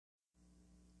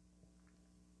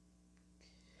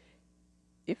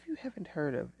If you haven't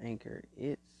heard of Anchor,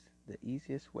 it's the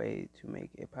easiest way to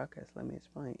make a podcast. Let me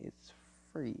explain. It's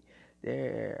free.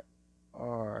 There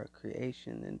are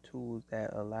creation and tools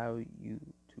that allow you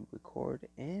to record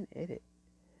and edit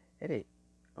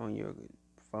on your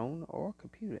phone or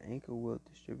computer. Anchor will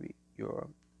distribute your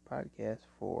podcast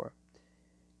for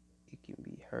it can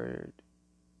be heard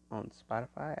on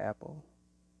Spotify, Apple,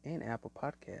 and Apple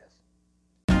Podcasts.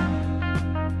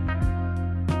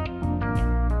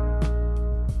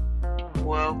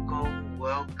 Welcome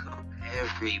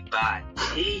everybody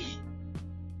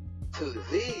to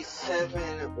the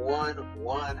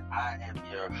 711. I am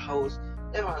your host,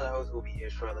 and my other host will be here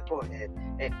shortly. Go ahead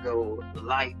and go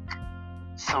like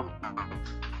some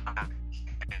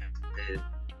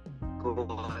go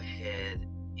ahead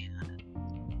and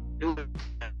do it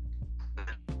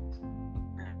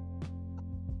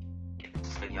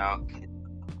so y'all can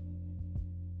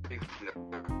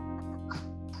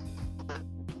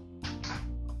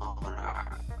on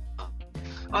our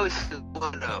oh, he says,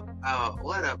 what up?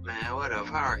 What up, man? What up?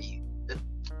 How are you?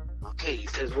 Okay, he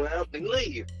says, well, then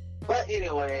leave. But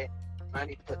anyway, I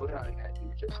need to put what I gotta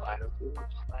do. Just slide up to.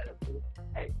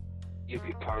 Hey, you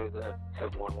be part of the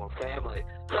 711 family.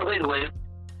 So anyway,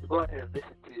 go ahead and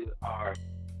listen to our.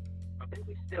 I think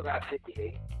we still got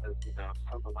 58 because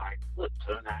some of my clips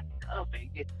are not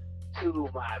coming to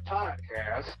my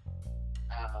podcast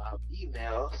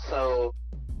email. So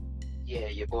yeah,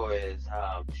 your boy is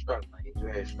struggling. He's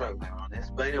very struggling on this.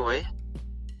 But anyway,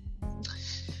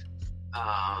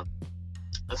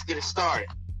 let's get it started.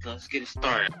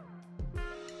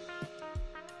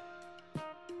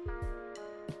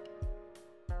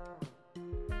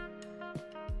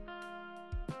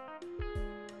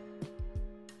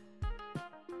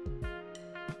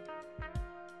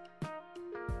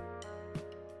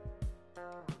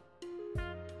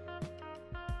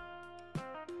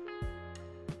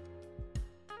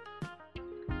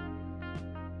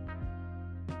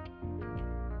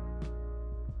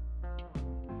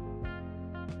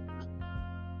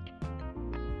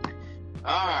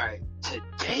 Alright,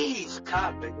 today's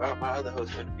topic, well, my other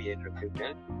host shouldn't be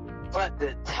introduced, but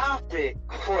the topic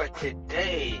for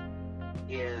today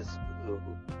is,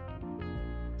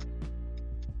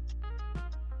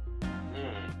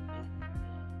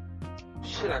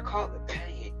 should I call it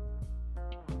pain?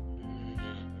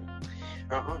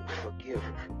 Or unforgettable?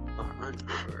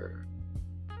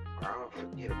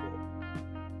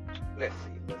 Let's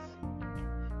see.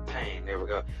 Pain, there we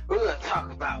go. We're going to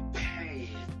talk about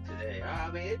pain today.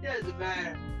 I mean, it doesn't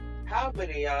matter how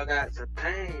many of y'all got some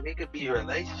pain. It could be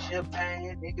relationship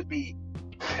pain. It could be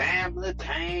family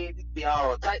pain. It could be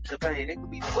all types of pain. It could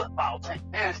be football pain,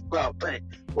 basketball pain.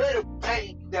 Whatever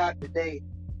pain you got today,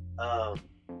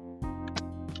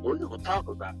 we're going to talk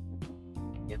about it.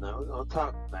 We're going to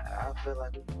talk about it. I feel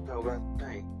like we can talk about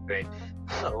pain today.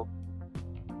 So,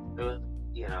 it's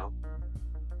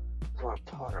one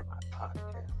part of my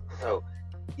podcast. So,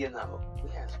 we have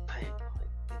some pain.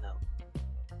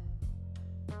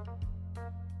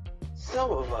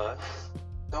 Some of us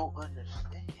don't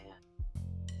understand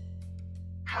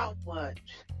how much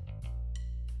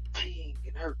pain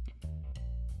can hurt.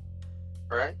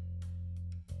 Right?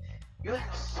 You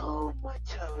have so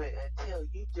much of it until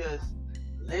you just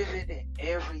living it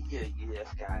every year. You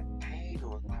just got pain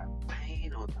on top of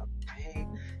pain on top of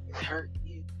pain. It's hurting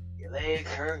you. Your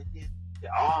legs hurting you.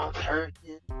 Your arms hurting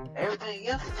you. Everything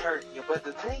else is hurting you. But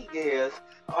the thing is,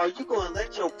 are you going to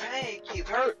let your pain keep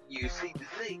hurting you? See, the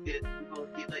thing is, you're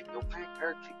going to keep letting your pain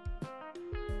hurt you.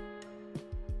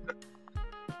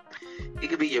 It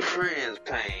could be your friend's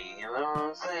pain, you know what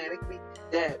I'm saying? It could be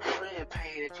that friend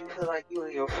pain that you feel like you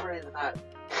and your friends are not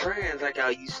friends like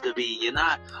y'all used to be. You're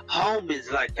not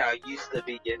homies like y'all used to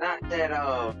be. You're not that,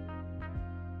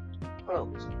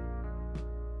 close.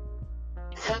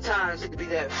 Sometimes it could be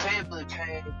that family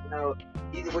pain,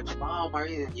 either with your mom or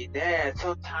either your dad.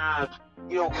 Sometimes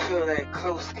you don't feel that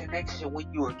close connection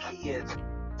when you were kids.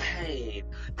 Pain.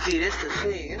 See, that's the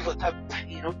thing. That's what type of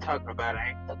pain I'm talking about. I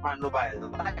ain't talking about nobody's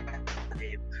life.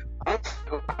 I'm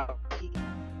talking about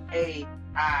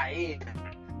PAIN.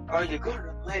 Are you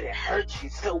gonna let it hurt you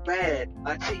so bad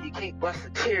until you can't bust a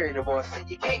tear anymore? So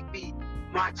you can't be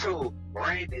macho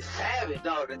Randy Savage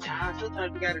all the time.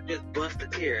 Sometimes you gotta just bust a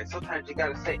tear. Sometimes you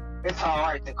gotta say, it's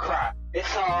alright to cry.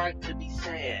 It's alright to be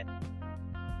sad.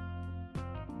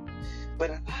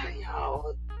 But a lot of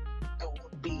y'all don't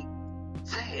want to be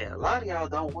sad. A lot of y'all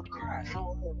don't want to cry. So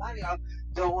a lot of y'all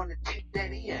don't want to take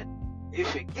that in.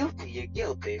 If you're guilty, you're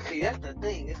guilty. See, that's the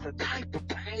thing. It's the type of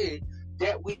pain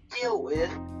that we deal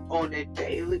with on a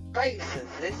daily basis.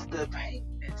 It's the pain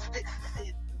that sticks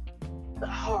in the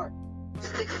heart,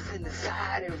 sticks in the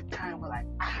side not every time we're like,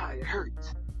 it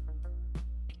hurts.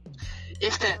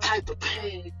 It's that type of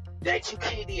pain that you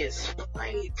can't even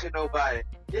explain to nobody.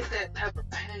 It's that type of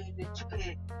pain that you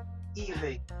can't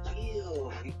even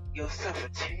give yourself a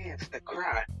chance to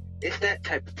cry. It's that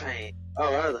type of pain.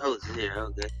 Oh, our other host is here.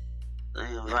 Okay. Let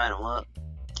me invite him up.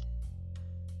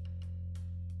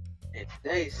 And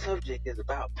today's subject is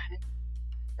about pain.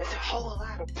 There's a whole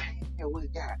lot of pain that we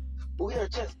got. We are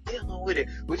just dealing with it.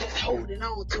 We're just holding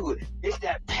on to it. It's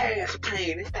that past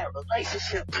pain. It's that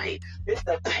relationship pain. It's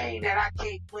the pain that I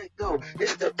can't let go.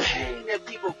 It's the pain that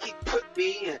people keep putting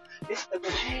me in. It's the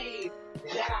pain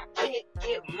that I can't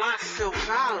get myself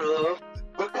out of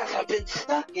because I've been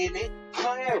stuck in it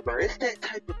forever. It's that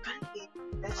type of pain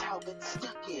that's how I've been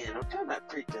stuck in. I'm trying to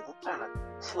preach this. I'm trying to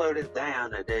slow this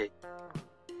down today.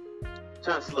 I'm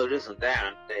trying to slow this one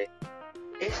down today.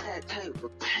 It's that type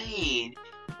of pain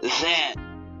that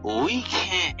we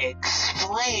can't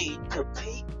explain to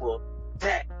people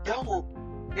that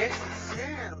don't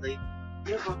necessarily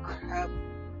give a crap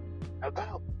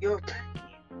about your pain.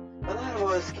 A lot of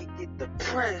us can get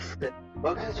depressed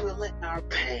because we're letting our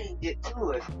pain get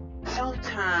to us.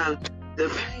 Sometimes the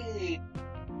pain,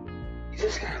 you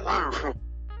just gotta learn from.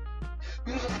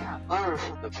 You just gotta learn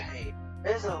from the pain.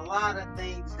 There's a lot of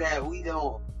things that we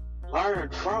don't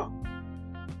learn from.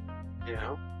 You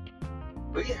know?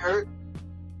 We get hurt.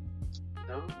 You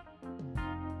know?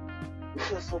 We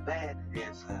feel so bad in the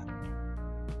inside.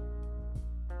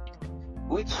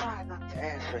 We try not to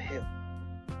ask for help.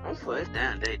 I'm slow this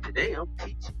down today. Today I'm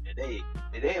teaching. Today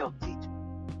I'm teaching.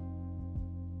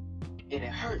 And it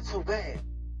hurts so bad.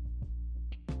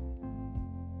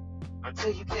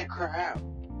 Until you can't cry out.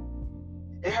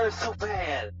 It hurts so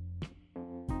bad.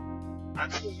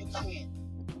 Until you can't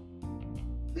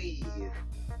leave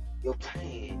your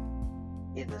pain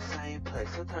in the same place.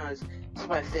 Sometimes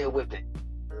somebody say it with me.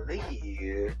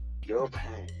 Leave your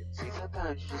pain. See,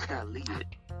 sometimes you just gotta leave it.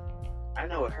 I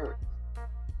know it hurts.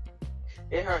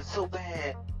 It hurts so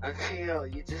bad until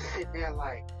you just sit there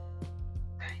like,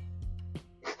 dang,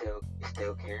 it's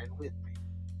still carrying with me.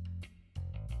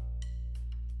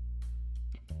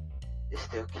 It's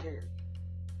still carrying.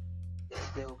 It's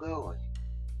still going.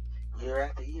 Year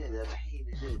after year, the pain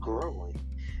is just growing.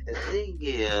 The thing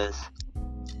is,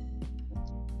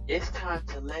 it's time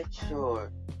to let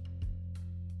your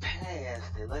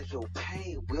past and let your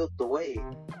pain wilt away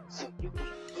so you can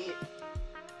get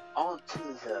onto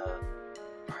the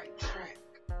right track.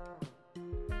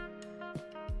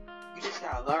 You just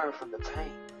gotta learn from the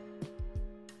pain.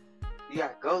 You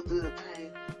gotta go through the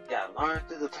pain. You gotta learn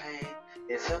through the pain.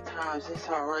 And sometimes it's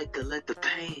alright to let the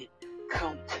pain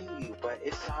come to you, but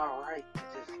it's alright to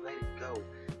just let it go.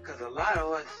 Because a lot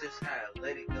of us just gotta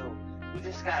let it go. We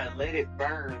just gotta let it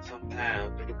burn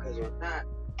sometimes because we're not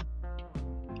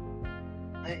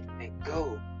letting it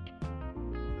go.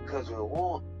 Because we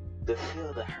want to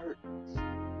feel the hurt.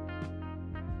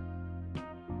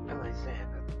 Y'all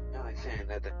ain't saying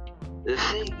nothing. The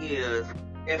thing is,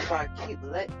 if I keep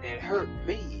letting it hurt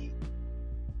me,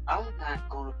 I'm not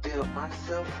gonna build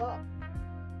myself up.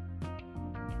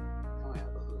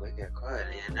 It got quiet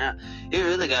in now. It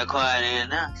really got quiet in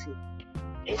now. See,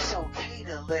 it's okay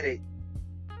to let it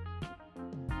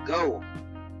go.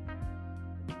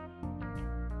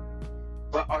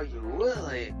 But are you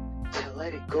willing to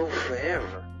let it go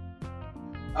forever?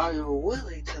 Are you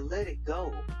willing to let it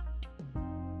go?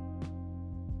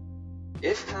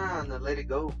 It's time to let it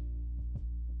go.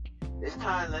 It's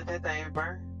time to let that thing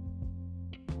burn.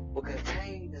 Because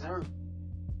pain is hurt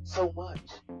so much.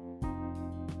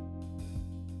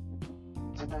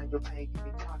 Sometimes your pain can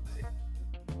be toxic.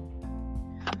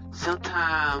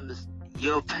 Sometimes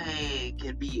your pain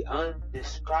can be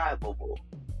undescribable.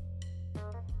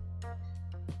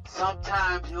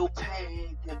 Sometimes your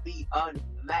pain can be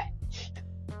unmatched.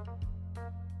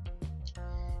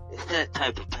 It's that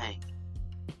type of pain.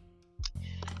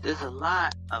 There's a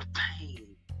lot of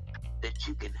pain that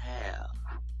you can have.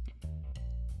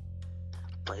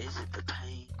 But is it the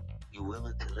pain you're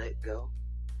willing to let go?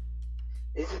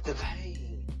 Is it the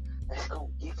pain that's gonna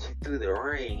get you through the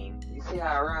rain? You see how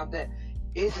I rhymed that?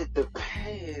 Is it the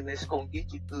pain that's gonna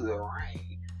get you through the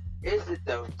rain? Is it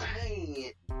the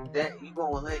pain that you're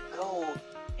gonna let go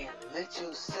and let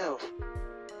yourself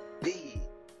be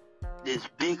this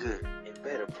bigger and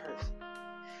better person?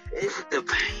 Is it the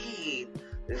pain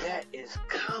that is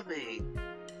coming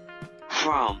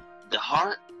from the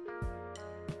heart?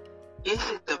 Is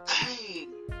it the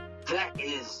pain that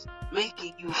is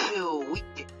making you feel weak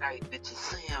at night, that you're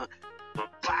saying, my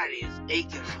body is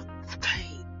aching from this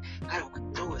pain? I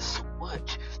don't do it so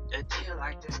much until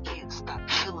I just can't stop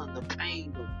feeling the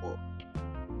pain no more.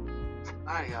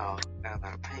 lot of y'all got a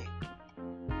lot of pain.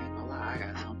 Ain't no lie, I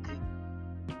got something.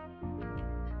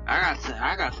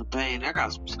 I got some pain. I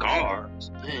got some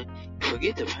scars. Man,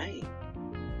 forget the pain.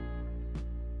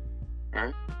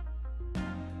 Right?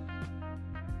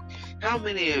 How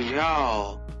many of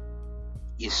y'all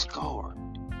is scarred?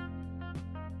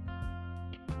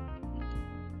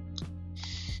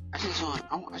 I just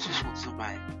want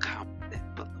somebody to comment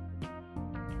that below.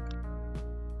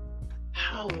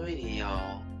 How many of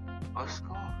y'all are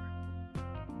scarred?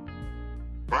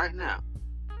 Right now.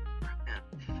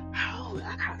 How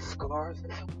I got scars.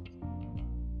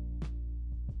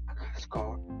 I got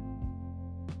scars.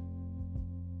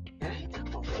 And I ain't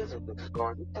talking about physical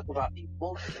scars. We talk about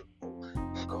emotional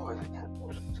scars. I got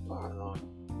emotional scars on.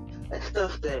 That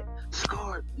stuff that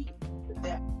scarred me.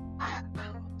 That I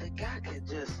don't think I can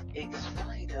just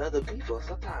explain to other people.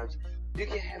 Sometimes you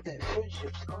can have that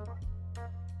friendship scar.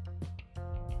 You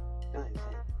know what I'm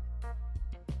saying?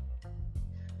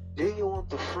 Do you want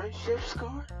the friendship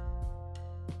scar?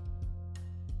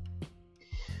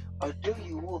 Or do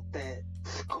you want that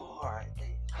scar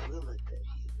that's willing to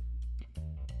heal?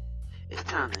 It's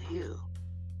time to heal.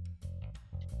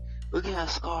 We can have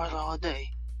scars all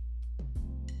day.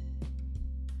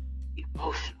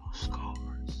 Emotional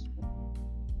scars.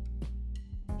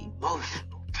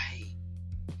 Emotional pain.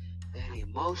 That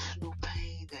emotional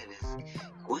pain that is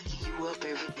waking you up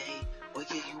every day,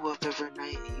 waking you up every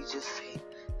night, and you just say,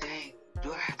 dang,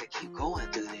 do I have to keep going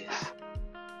through this?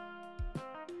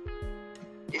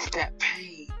 It's that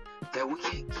pain that we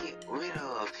can't get rid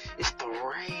of. It's the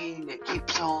rain that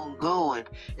keeps on going.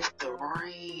 It's the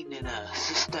rain in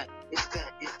us. It's that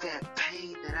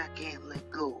pain that I can't let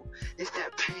go. It's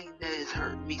that pain that is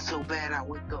hurting me so bad I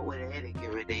wake up with a headache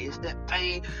every day. It's that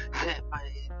pain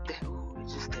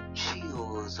it's just them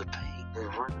chills of pain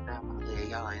that's running down my leg.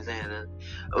 Y'all ain't saying that.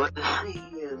 But the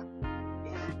thing is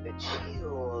it the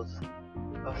chills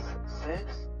of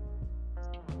success?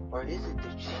 Or is it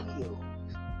the chills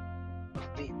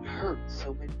of being hurt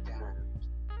so many times?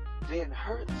 Being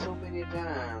hurt so many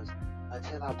times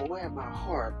until I wear my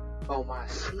heart on my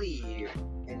sleeve.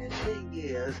 And the thing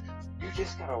is, you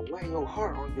just gotta wear your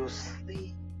heart on your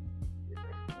sleeve.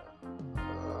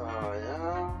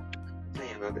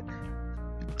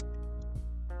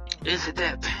 Is it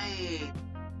that pain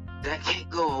that can't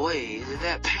go away? Is it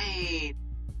that pain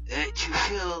that you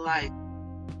feel like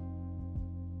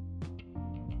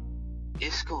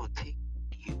it's gonna take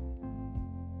you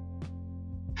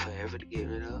forever to get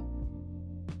rid of?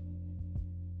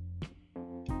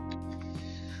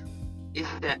 Is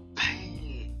it that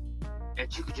pain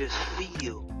that you can just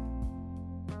feel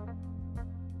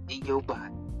in your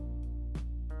body?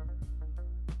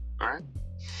 Right?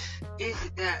 Is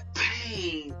it that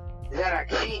pain that I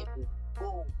can't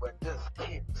move but just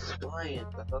can't explain?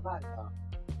 Because a lot of y'all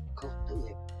go through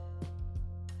it.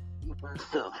 You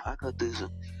myself, I go through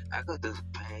some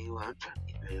pain while I'm trying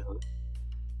to get rid of it.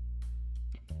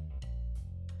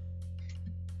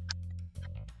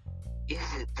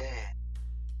 Is it that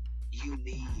you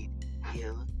need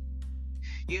healing?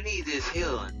 You need this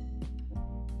healing.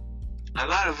 A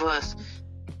lot of us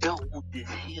don't want this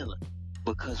healing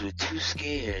because we're too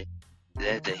scared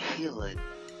that the healing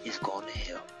is going to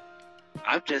help.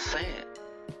 I'm just saying,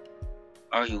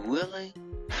 are you willing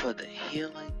for the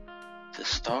healing to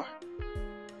start?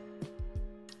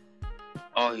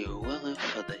 Are you willing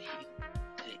for the healing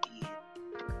to end?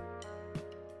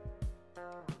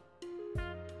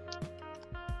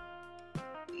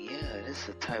 Yeah, this is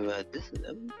a type of, we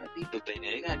got deep up in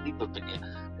there. You got deep up in there.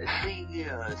 The thing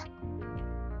is,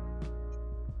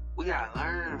 we gotta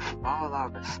learn from all our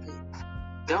mistakes.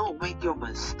 Don't make your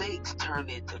mistakes turn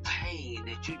into pain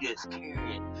that you just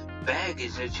carry,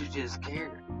 baggage that you just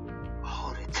carry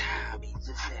all the time. You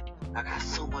just said, I got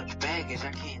so much baggage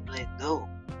I can't let go.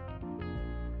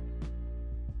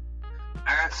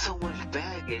 I got so much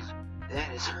baggage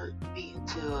that is hurting me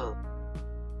until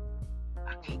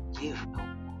I can't give no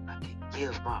more. I can't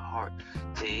give my heart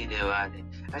to anybody.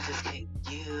 I just can't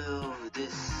give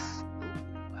this.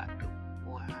 I don't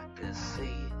know how to say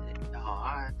it.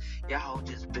 Y'all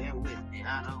just bear with me.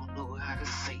 I don't know how to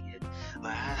say it,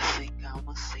 but I think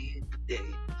I'ma say it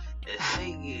today. The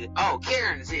thing is,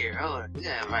 Karen's here. Hold on, we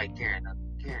gotta invite Karen up.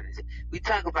 Karen is here. We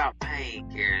talk about pain,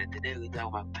 Karen. Today we talk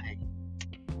about pain.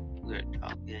 We're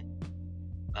talking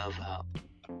about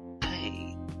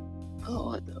pain.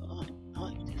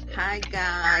 Hi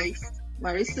guys.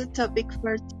 What is the topic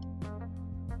for?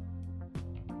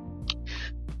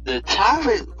 The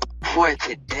topic for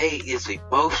today is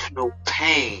emotional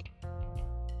pain.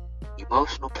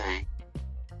 Emotional pain.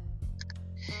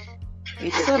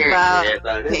 It's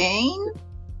about pain?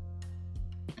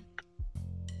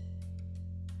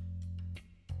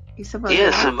 It's about Yeah,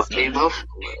 what? some Sorry. emotional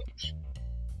love.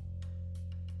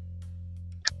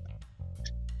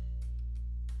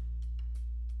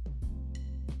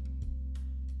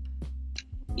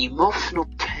 Emotional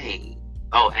pain.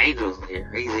 Oh, Angel's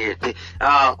here. He's here too.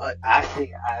 I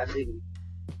see.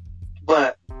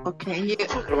 But Okay, you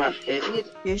talking about it,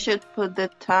 you should put the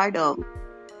title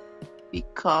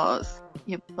because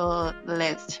you put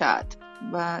let's chat.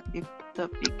 But if the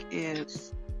topic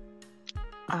is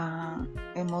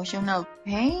emotional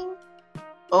pain,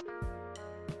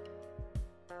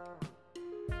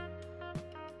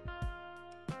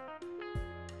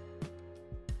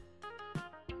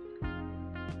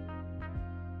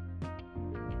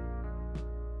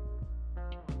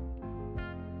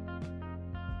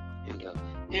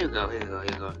 Here we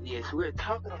go. Yes, we're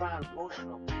talking about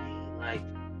emotional pain. Like,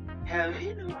 have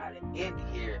anybody in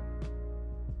here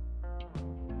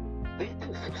been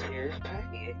through some serious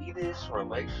pain in either this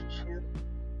relationship?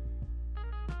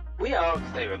 We all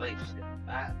can say relationship.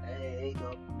 I ain't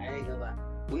gonna lie.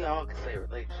 We all can say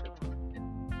relationship.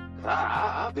 Cause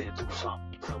I've been through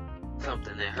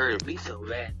something that hurt me so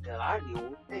bad that I didn't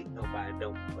even think nobody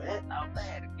know that I'm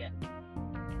bad again.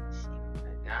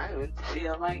 I even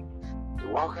feel like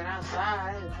walking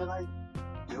outside and feel like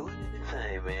doing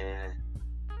anything, man.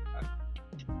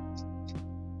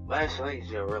 Last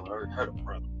relationship really hurt a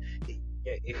brother.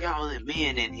 If y'all ain't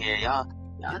men in here, y'all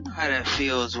know how that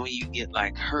feels when you get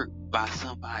like hurt by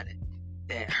somebody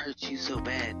that hurts you so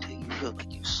bad till you feel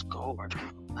like you're scarred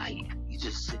for life. You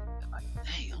just sit there like,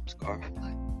 dang, I'm scarred for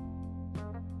life.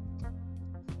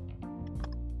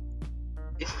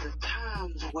 It's the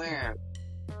times where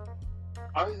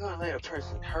are you gonna let a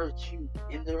person hurt you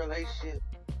in the relationship,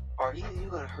 or either you're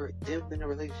gonna hurt them in the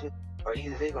relationship, or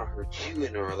either they're gonna hurt you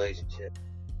in the relationship.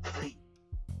 See,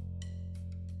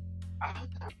 I'm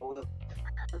not going to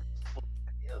hurt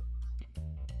somebody else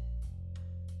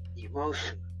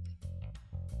emotionally,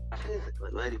 not physically,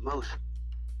 but emotionally.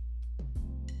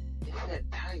 It's that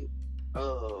type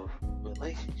of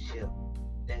relationship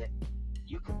that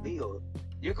you can build.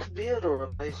 You can build a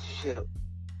relationship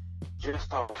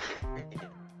just off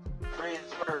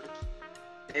friends first,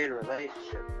 then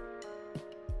relationship.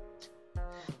 A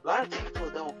lot of people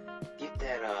don't get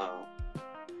that. A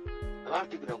lot of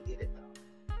people don't get it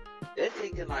though. They're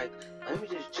thinking like, let me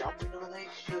just jump in a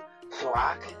relationship so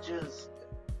I can just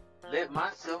let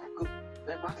myself go,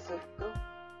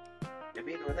 and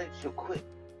be in a relationship quick.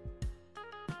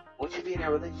 Once you be in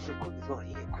that relationship quick, it's gonna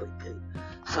end quick too.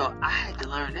 So I had to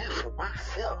learn that for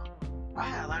myself.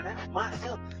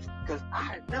 Because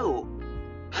I know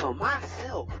for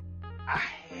myself, I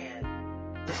had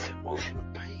this emotional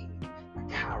pain. I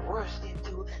got rushed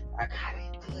into it. I got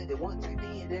into it. And once I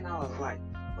did, then I was like,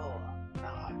 oh,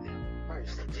 God,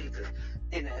 mercy, Jesus.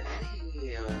 And the thing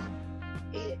is,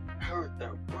 it hurt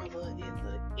the brother in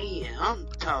the end. I'm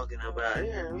talking about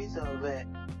it hurt me so bad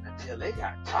until they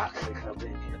got toxic up in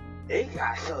here. They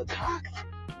got so toxic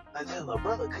until the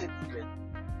brother couldn't even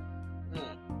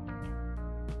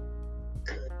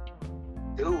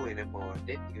do anymore.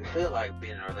 Didn't even feel like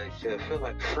being in a relationship. Feel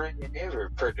like friending every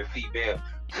pretty female.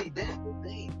 See, that's the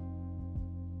thing.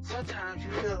 Sometimes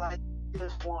you feel like you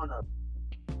just wanna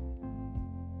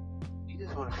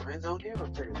friend zone every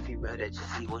pretty female that you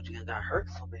see once you got hurt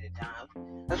so many times.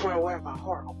 That's why I wear my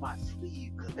heart on my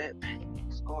sleeve, because that pain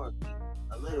scarred me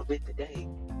a little bit today,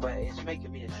 but it's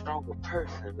making me a stronger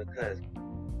person because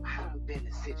I've been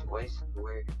in situations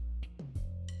where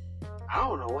I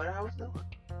don't know what I was doing.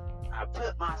 I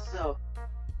put myself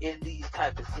in these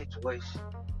type of situations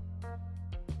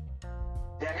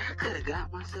that I could have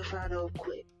got myself out of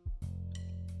quick.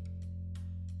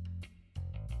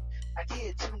 I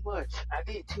did too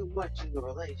much in the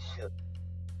relationship.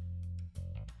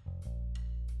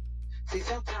 See,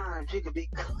 sometimes you can be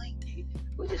clingy.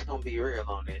 We're just gonna be real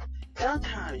on this.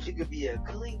 Sometimes you can be a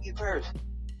clingy person.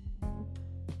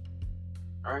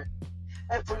 Alright?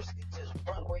 That person can just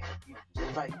run away from you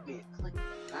just by you being clingy.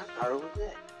 I thought it was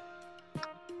that.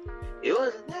 It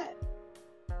wasn't that.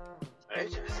 They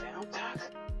trying to say I'm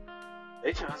toxic.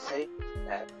 They trying to say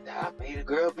that I made a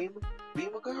girl be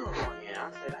my girlfriend.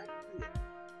 I said I didn't do that.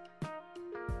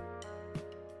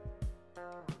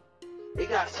 It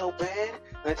got so bad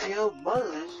until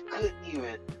mothers didn't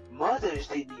even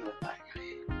like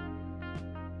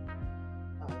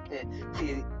it.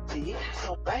 See, it got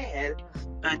so bad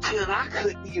until I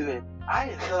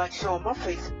didn't feel like showing my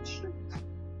face in the streets.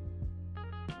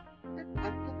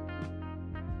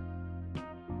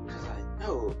 Because I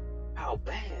know how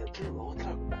bad people gonna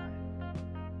talk about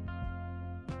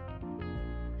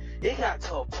it. It got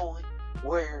to a point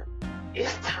where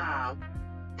it's time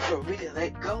for me to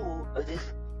let go of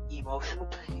this emotional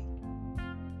pain.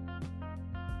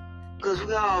 Because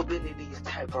we all been in these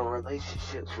type of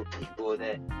relationships with people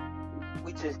that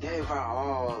we just gave our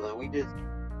all and we just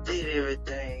did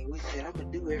everything. We said, I'm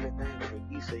going to do everything for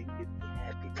you so you can be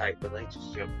happy type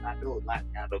relationship. I know a lot of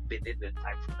y'all have been in this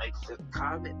type of relationship.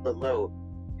 Comment below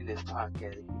in this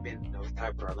podcast if you've been in those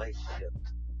type of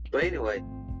relationships. But anyway,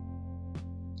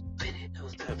 been in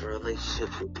those type of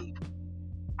relationships with people.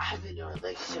 I've been in a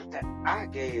relationship that I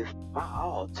gave my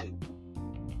all to.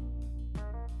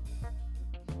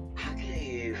 I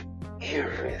gave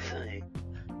everything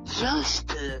just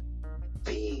to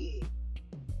be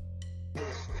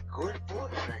this good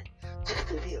boyfriend, just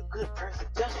to be a good person,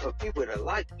 just for people to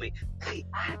like me. See,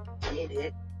 I did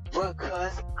it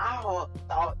because I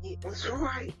thought it was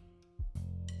right.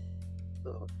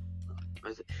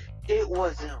 It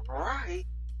wasn't right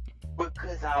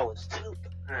because I was too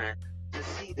blind to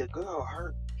see the girl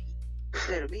hurt me.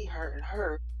 Instead of me hurting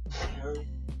her, she hurt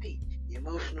me.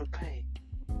 Emotional pain.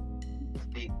 It's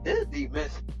deep. This is deep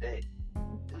message today.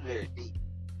 It's very deep.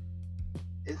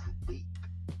 This is deep.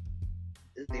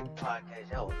 This deep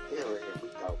podcast y'all feel it we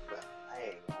talk about. I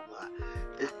ain't gonna lie.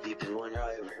 This deep is one y'all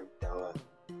ever heard me talk about.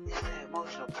 It's that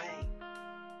emotional pain.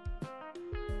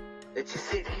 That you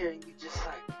sit here and you just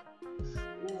like,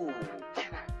 ooh,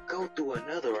 can I go through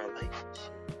another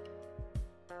relationship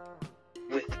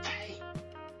with pain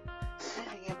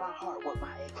sitting in my heart what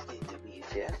my ex did to me?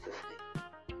 See, that's the thing.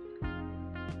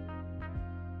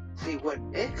 See, what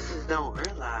exes don't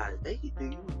realize, they can do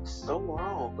you so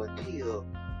wrong until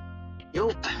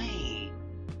your pain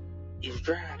is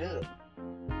dried up.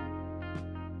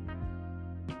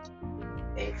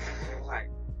 Exes are like,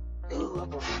 ooh, I'm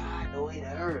gonna find a way to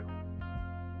hurt them.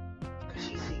 Cause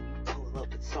she seen you pull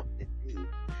up in something new.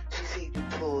 She seen you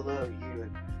pull up,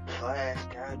 you flash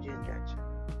gouging, got your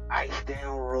ice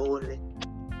down rolling,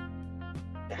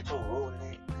 got your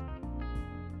Rolex,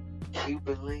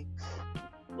 Cuban links,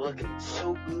 looking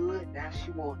so good. Now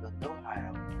she wanna know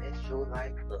how to mess your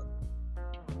life up.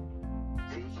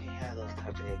 So you can't have those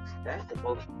type of exes. That's the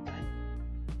most thing.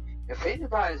 If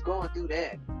anybody's going through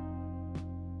that,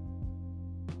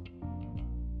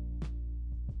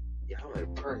 y'all better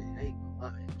pray. I ain't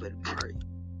gonna lie, but pray.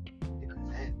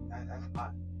 Because that's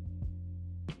hot.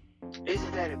 It's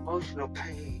that emotional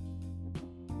pain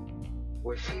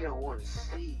where she don't want to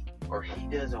see, or he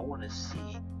doesn't want to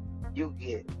see you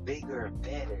get bigger and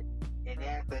better. And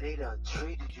after they done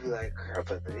treated you like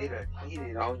crap, after they done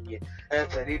hit on you,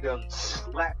 after they done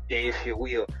slapped you, if you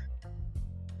will,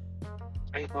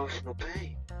 emotional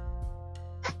pain.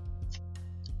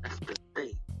 That's the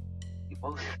thing.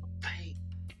 Emotional pain.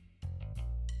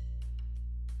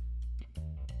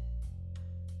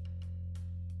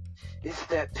 It's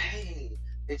that pain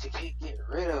that you can't get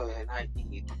rid of at night.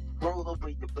 You roll up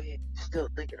in your bed, still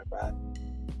thinking about it.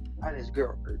 How this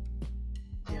girl hurt.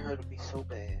 She hurted me so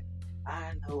bad.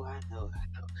 I know.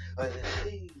 But the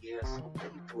thing is, some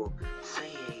people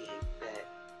saying that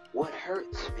what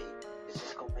hurts me is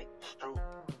just gonna make me stronger.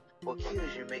 What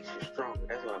kills you makes you stronger.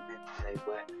 That's what I meant to say,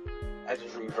 but I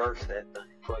just reversed that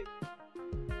thing for you.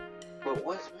 But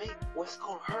what's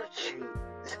gonna hurt you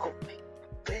is gonna make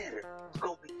you better. It's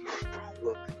gonna make you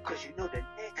stronger, because you know the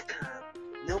next time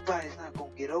nobody's not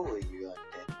gonna get over you like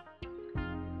that.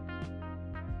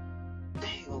 They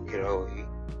ain't gonna get over you.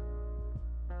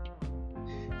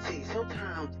 See,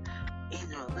 sometimes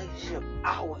in a relationship,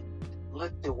 I would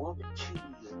let the woman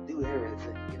choose and do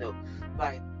everything,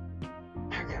 like,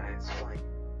 how can I explain?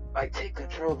 Like, take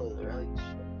control of the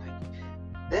relationship.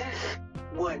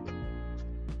 Like,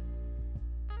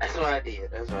 that's what I did.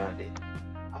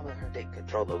 I let her take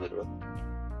control of the relationship.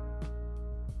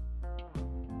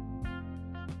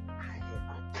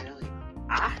 I'm telling you,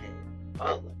 I had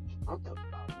others. I'm talking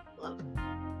about others.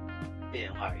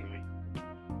 Didn't like me.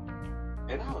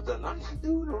 And I was the nicest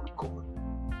dude on the corner.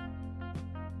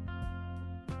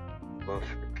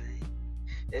 Emotional pain.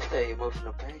 It's that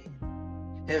emotional pain.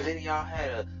 Have any of y'all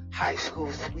had a high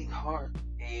school sweetheart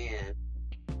and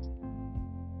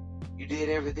you did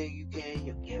everything you can?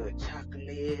 You gave her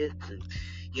chocolates and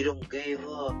you don't give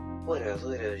her what else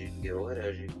you can give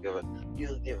her? You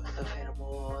can give her stuffed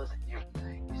animals and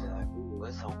everything. You're like, ooh,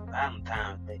 it's on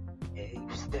Valentine's Day. And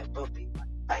you step up and you're like,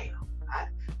 bam.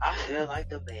 I feel like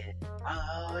the man.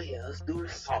 Oh yeah, let's do the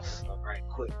salsa right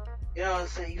quick. You know what I'm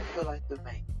saying? You feel like the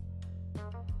man.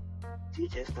 You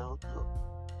just don't know.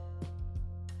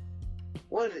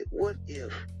 What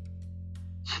if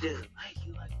she doesn't like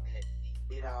you like that?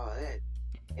 You did all that.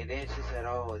 And then she said,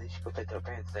 oh, then she go back to her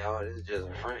parents and say, oh, this is just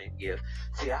a friend gift.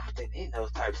 See, I've been in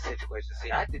those type of situations. See,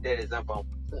 I did that example on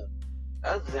myself.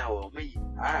 other than with me,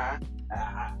 I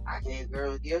gave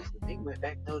girls gifts and they went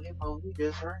back to them on we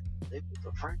just friends. They was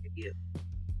a friend gift.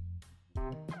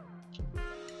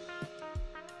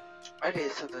 I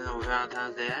did something on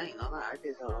Valentine's Day. I ain't gonna lie, I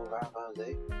did something on Valentine's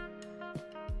Day.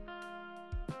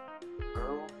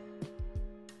 Girl,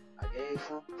 I gave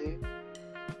something.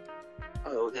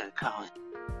 Oh, we got a call.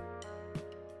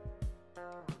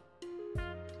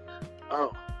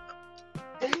 Oh,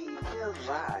 they just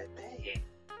lied.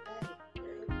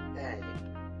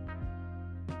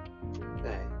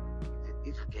 Dang.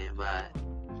 You just can't buy it.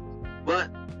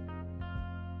 But,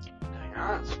 dang,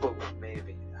 I spoke for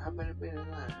maybe, how many minutes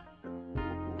now?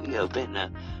 We have been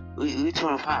there. We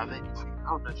 25 minutes. I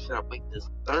don't know, should I make this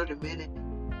 30 minutes?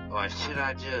 Or should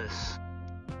I just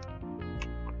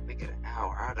make it an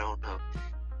hour? I don't know.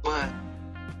 But,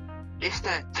 it's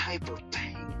that type of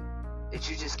pain that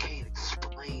you just can't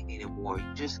explain anymore.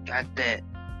 You just got that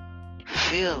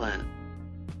feeling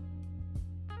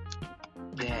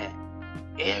that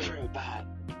everybody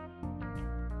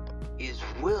is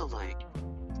willing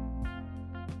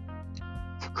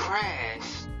to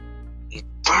crash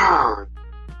and burn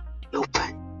your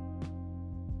pain.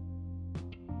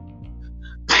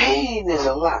 Pain is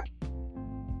a lot,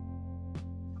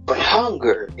 but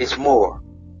hunger is more.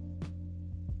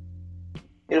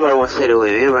 Anybody want to say that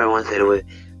with me? Anybody want to say that with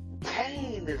me?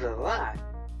 Pain is a lot,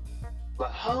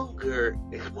 but hunger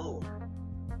is more.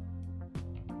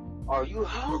 Are you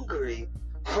hungry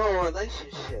for a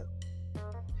relationship?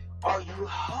 Are you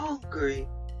hungry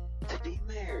to be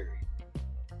married?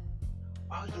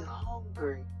 Are you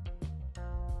hungry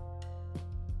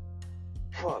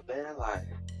for a better life?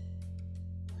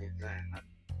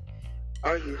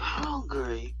 Are you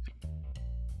hungry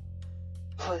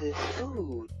for this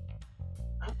food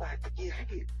I'm about to give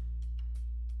you?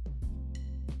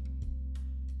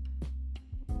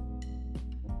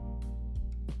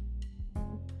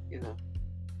 You know,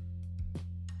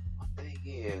 one thing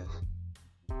is,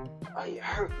 are you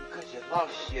hurting because you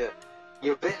lost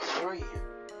your best friend?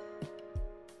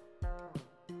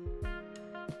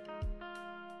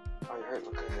 Are you hurting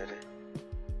because of that?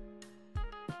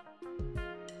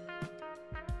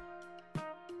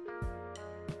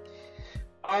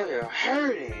 Are you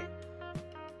hurting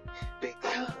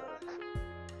because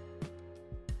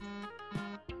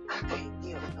I can't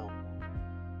give no more?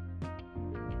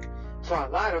 So a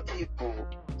lot of people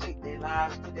take their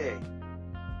lives today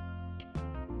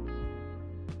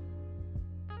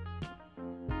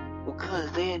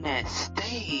because they're in that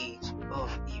stage of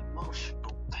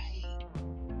emotional pain.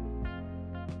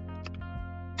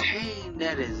 Pain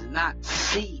that is not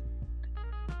seen.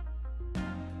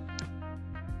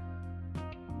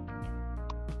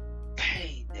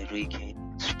 Pain that we can't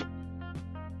explain.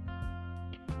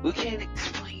 We can't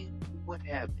explain what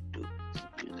happened to us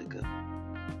years ago.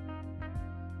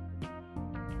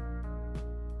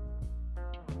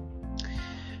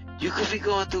 You could be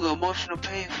going through emotional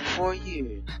pain for 4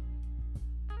 years.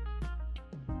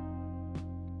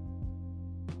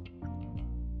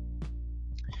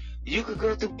 You could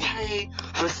go through pain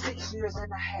for 6 years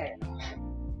and a half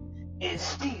and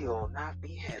still not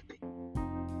be happy.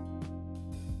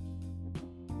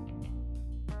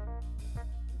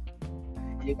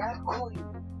 You got a queen,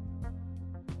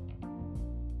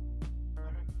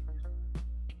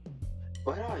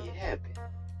 but are you happy?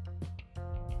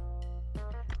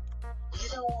 You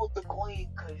don't want the queen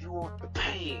because you want the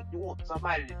pain. You want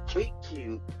somebody to treat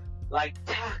you like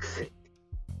toxic.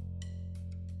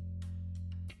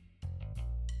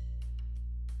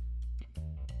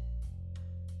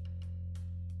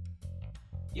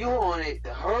 You want it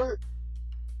to hurt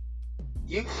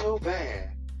you so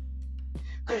bad.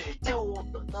 Because you don't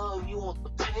want the love, you want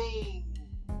the pain.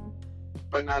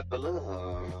 But not the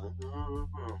love.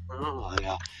 Oh,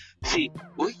 yeah. See,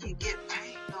 we can get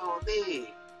pain all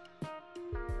day.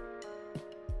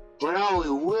 But are we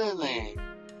willing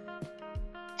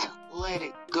to let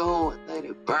it go and let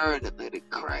it burn and let it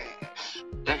crash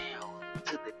down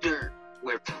to the dirt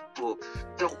where people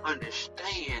don't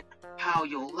understand how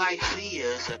your life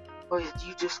is, or is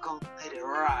you just gonna let it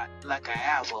rot like an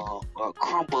apple or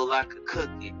crumble like a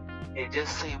cookie and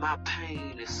just say my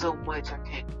pain is so much I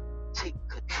can't take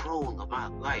control of my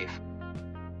life?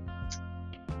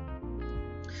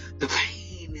 The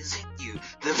pain is in you.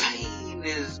 The pain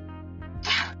is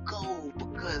gotta go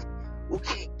because we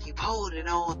can't keep holding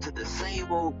on to the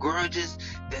same old grudges,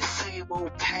 the same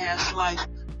old past life,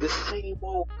 the same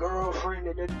old girlfriend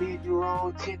that done did you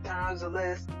wrong 10 times or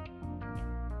less.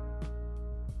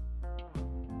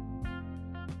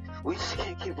 We just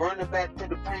can't keep running back to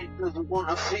the pain because we want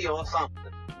to feel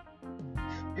something.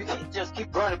 You can't just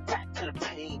keep running back to the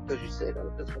pain because you said,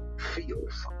 oh, that's what you feel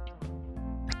or something.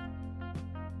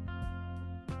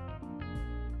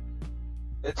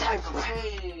 The type of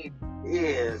pain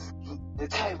is the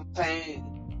type of pain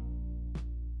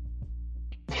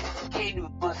you can't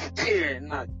even bust a tear and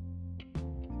not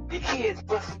your kids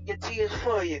busting your tears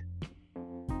for you.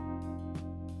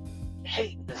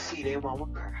 Hating to see their mama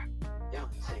cry. Y'all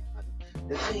ain't saying nothing.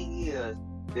 The thing is,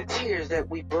 the tears that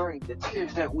we bring, the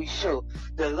tears that we show,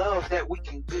 the love that we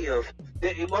can give,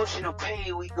 the emotional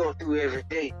pain we go through every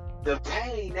day, the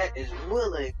pain that is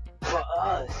willing for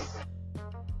us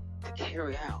to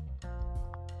carry out.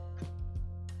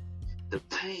 The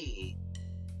pain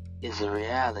is a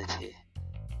reality.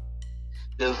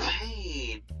 The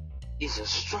pain is a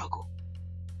struggle.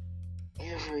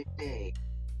 Every day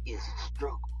is a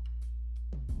struggle.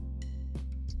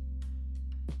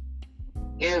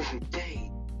 Every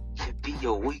day can be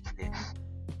your weakness.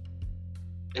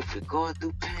 If you're going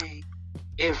through pain,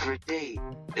 every day,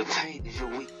 the pain is your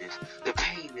weakness. The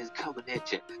pain is coming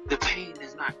at you. The pain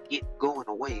is not going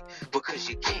away because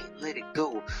you can't let it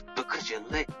go, because you're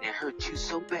letting it hurt you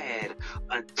so bad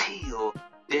until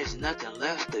there's nothing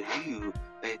left of you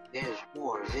and there's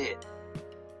more of it.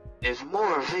 There's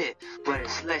more of it, but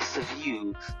it's less of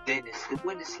you.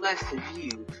 When it's less of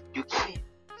you, you can't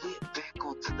get back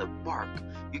onto the mark.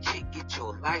 You can't get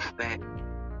your life back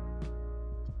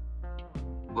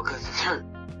because it's hurt.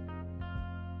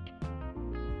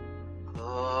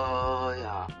 Oh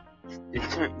yeah,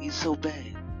 it's hurting you so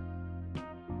bad.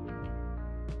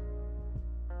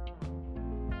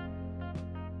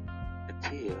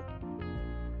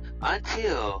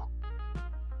 Until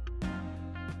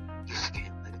you just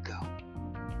can't let it go.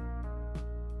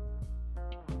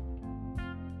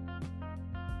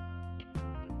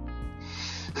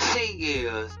 The thing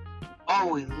is, are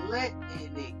we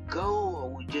letting it go, or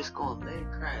we just gonna let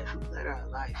it crash? We let our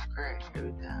life crash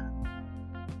every time.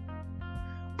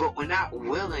 But we're not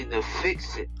willing to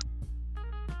fix it.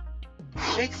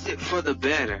 Fix it for the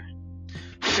better.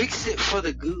 Fix it for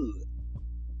the good.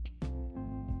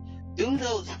 Do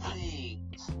those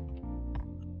things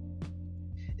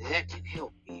that can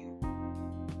help you.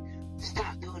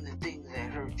 Stop doing the things that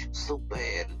hurt you so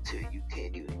bad until you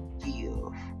can't even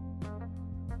give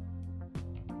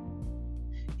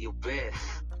your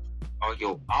best or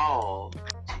your all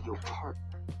to your partner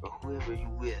or whoever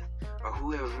you're with or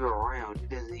whoever you're around. It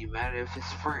doesn't even matter if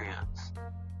it's friends.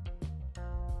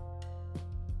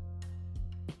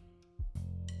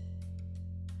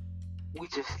 We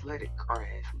just let it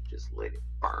crash. We just let it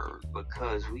burn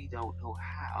because we don't know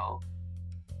how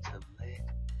to let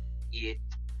it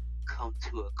come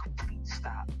to a complete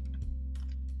stop.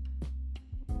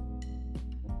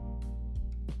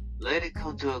 Let it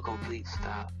come to a complete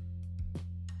stop.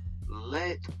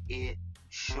 Let it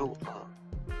show up.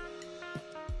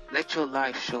 Let your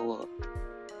life show up.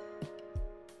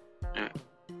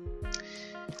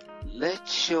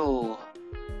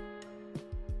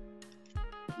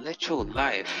 Let your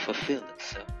life fulfill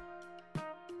itself.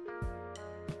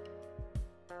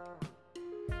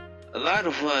 A lot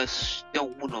of us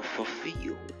don't want to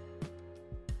fulfill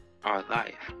our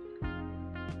life.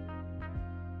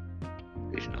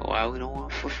 Because you know why we don't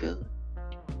want to fulfill it?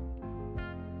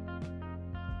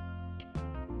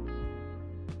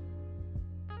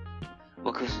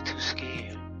 Because we're too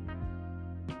scared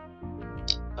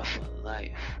of a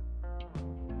life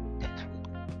that's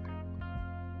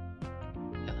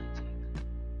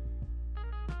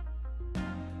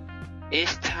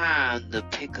It's time to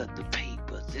pick up the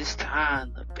papers. It's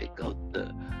time to pick up the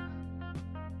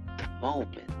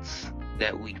moments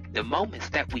that we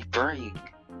bring.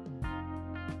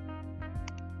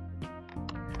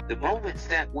 The moments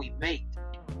that we make.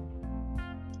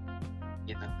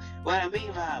 You know what I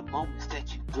mean by moments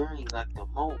that you bring, like the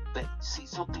moment that see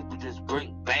some people just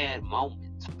bring bad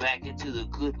moments back into the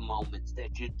good moments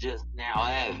that you're just now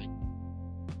having.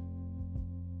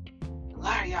 A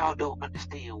lot of y'all don't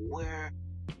understand, where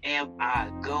am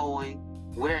I going?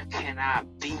 Where can I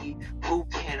be? Who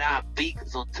can I be?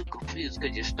 Because I'm too confused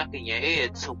because you're stuck in your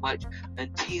head so much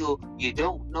until you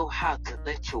don't know how to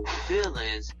let your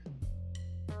feelings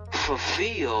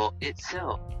fulfill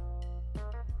itself.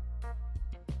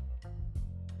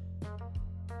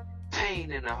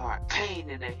 Pain in the heart, pain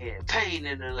in the head, pain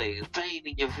in the legs, pain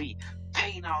in your feet,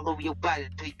 pain all over your body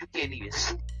until you can't even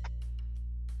sleep.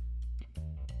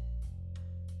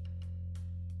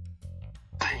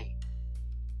 Pain,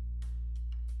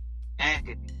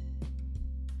 agony,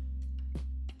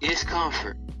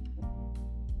 discomfort,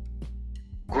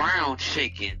 ground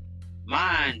shaking,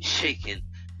 mind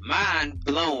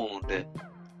blown.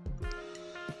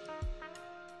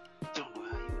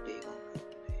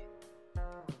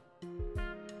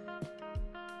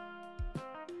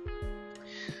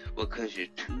 because you're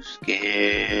too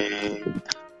scared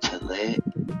to let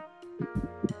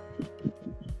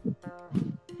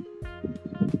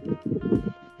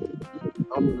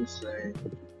I'm gonna say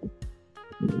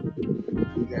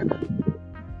you got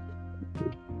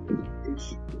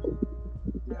issues,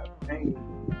 you got pain.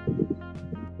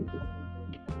 You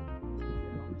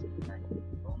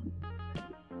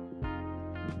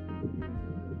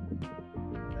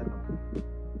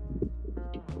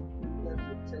have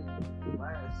to take the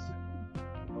mindset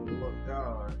of what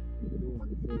God is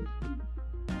doing for you.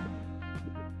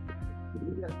 We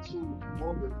got to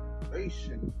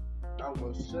motivation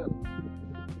ourselves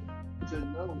to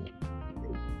know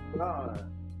that God,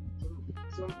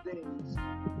 some things,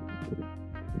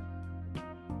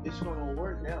 it's gonna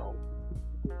work out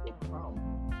with the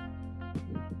problem.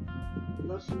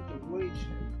 Your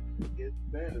situation is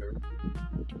better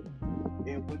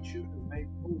than what you can make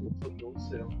move for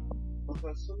yourself.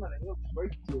 Because somebody else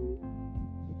breakthrough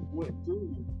went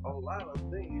through a lot of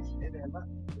things in their life.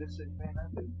 They said, man,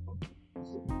 I've been broken,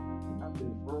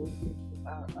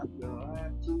 I've been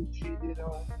lied to, cheated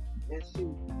on. And see,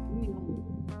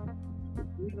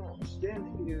 we don't stand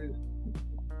here.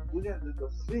 We got to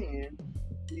defend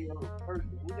the other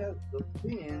person. We got to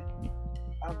defend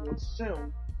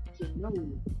ourselves to know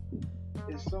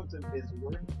if something is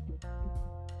working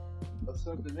or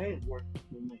something ain't working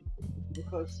for me.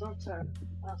 Because sometimes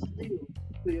I still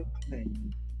feel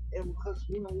pain. And because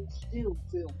we still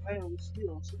feel pain, we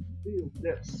still feel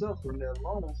that suffering, that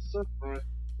long suffering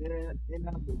in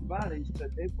our bodies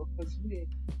today, because we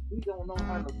don't know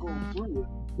how to go through it.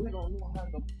 We don't know how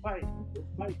to fight the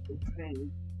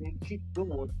pain and keep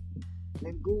going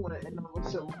and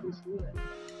ourselves. When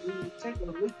you take a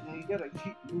lick, you gotta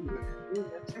keep moving. When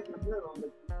you take a little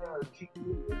lick, you gotta keep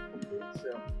moving for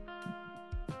yourself.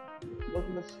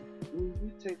 Because when you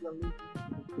take a lick,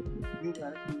 you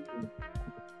gotta keep moving.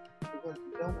 Because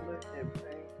you don't let that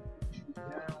pain put you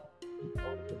down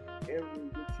or whatever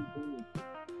what you do.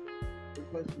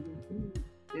 Because when you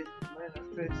is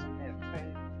manifesting that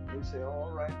pain, they say,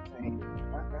 all right, pain,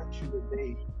 I got you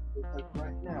today. Because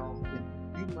right now,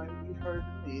 you might be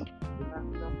hurting me, and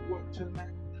I'm gonna work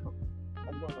tonight.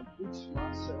 I'm gonna boost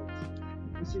myself.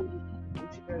 You see,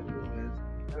 what you gotta do is, you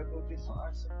gotta go get some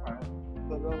ice and hot,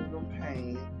 put on the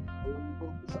pain, and when you go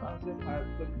get some ice and hot,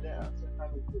 put it down, ice and hot,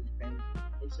 put the pain.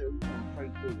 They say, we're gonna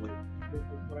fight through it.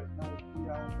 Because right now, we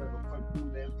all gotta fight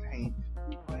through that pain.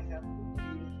 We might have to be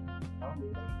our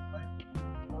life, like,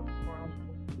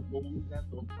 but we got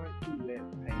to fight through that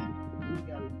pain. We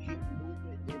got to keep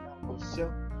moving in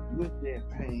ourselves with that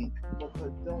pain.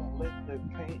 Because don't let the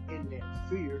pain and that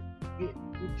fear get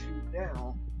you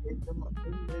down. And don't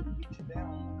let it get you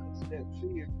down, because that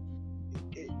fear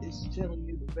it's telling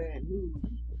you the bad news.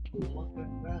 But one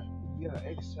thing about it, you gotta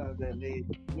exercise that leg.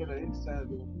 You gotta exercise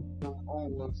them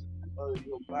arms of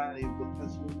your body,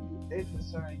 because when you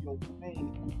exercise your pain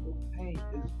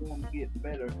is going to get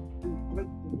better. Your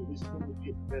breakthrough is going to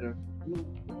get better. Your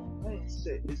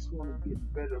mindset is going to get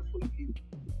better for you.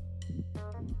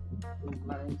 Your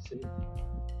mindset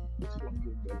is going to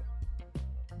get better.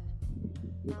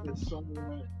 Because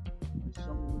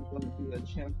someone's going to be a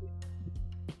champion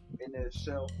in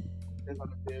themselves. They're going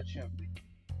to be a champion.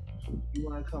 You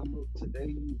want to come up today,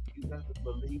 you got to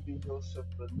believe in yourself,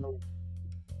 to know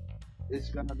it's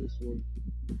God is working.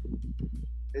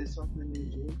 If something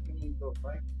is working in your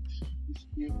life, you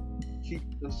still keep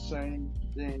the same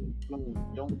thing going.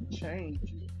 Don't change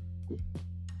it.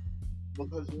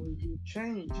 Because when you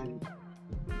change it,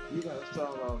 you gotta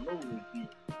start all over again.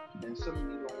 And some of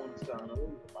you don't want to start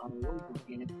all over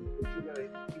again, but you gotta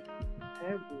keep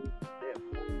having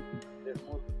that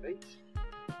motivation.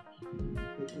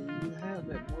 Because when you have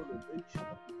that motivation of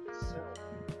yourself,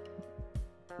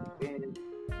 and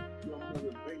your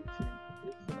motivation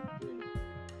is something,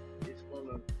 it's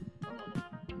gonna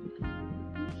do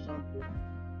something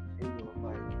in your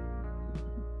life.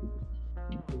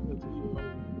 Because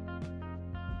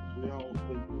we all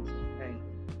go through some pain,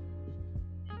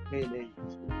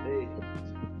 headaches, legs.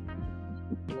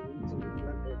 But when you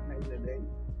let that pain today,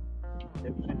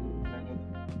 that pain is not gonna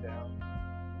keep you down.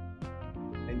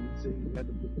 And you say you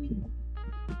gotta believe.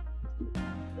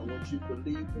 And once you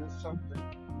believe in something,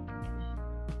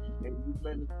 and you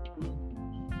let it believe,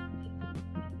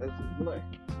 that's what?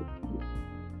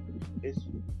 It's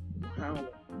how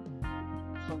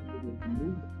something is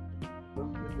moving.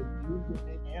 Something is moving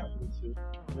in the atmosphere.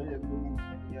 Let it move in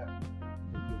the atmosphere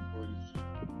of your voice.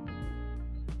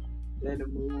 Let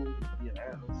it move in the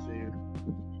atmosphere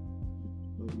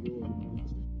of your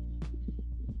anointing.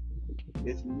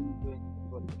 It's moving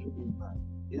for everybody.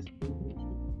 It's moving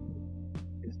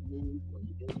for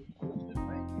everybody.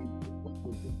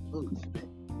 with the husband.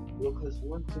 Because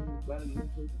one thing about your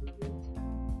husband is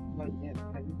like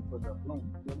that paying for the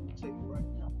loan. Let me tell you right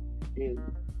now. Is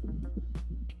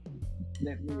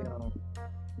let me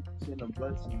send a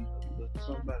blessing to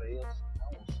somebody else's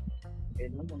house.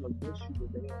 And I'm gonna bless you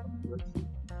today. I'm gonna bless you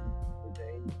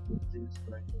today with this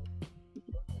right here.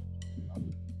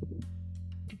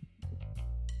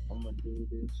 I'm gonna do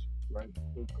this right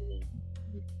quickly.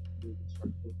 Do this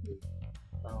right quickly.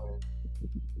 I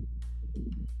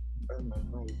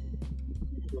don't know.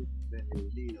 You've been in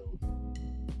deals.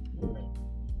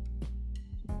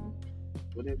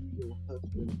 Whatever your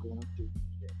husband going through,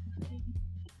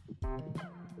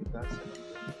 if I said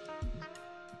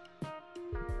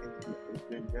it's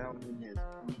been down in his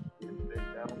feet, it's been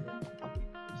down in his feet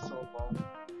for so long,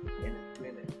 and it's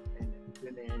been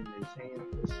in his hand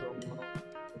for so long.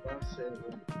 If I said,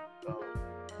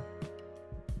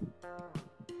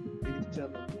 he's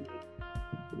telling me,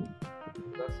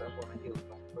 that's how I want to heal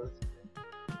my husband.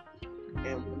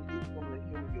 And when he's going to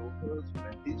heal your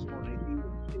husband, he's going to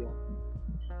heal him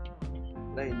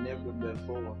like never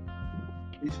before.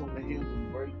 He's going to heal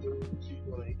them breakthroughs. He's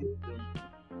going to heal them.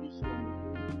 He's going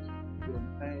to heal them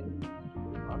pain.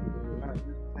 I'm going to have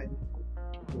this pain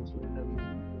because whenever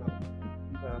you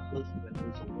got a husband,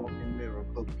 it's a walking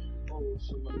miracle. Oh,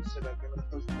 somebody said I got a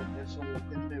husband that's a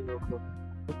walking miracle.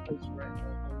 Because right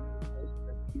now, my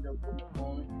husband, he's up in the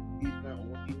morning. He's not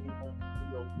walking on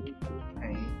no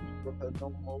pain. Because no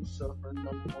more suffering,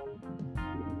 no more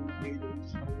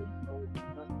haters, no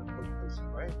nothing. Because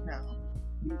right now,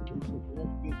 he is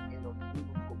walking in a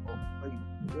miracle of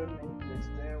faith. Your name is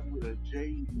down with a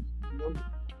J. No.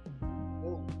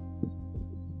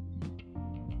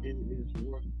 It is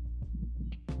working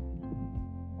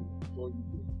for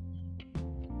you.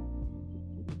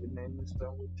 Your name is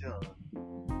down with John.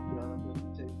 John, let me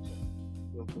take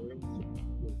your grace,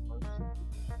 your mercy.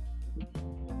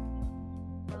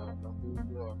 I don't know who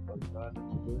you are, but God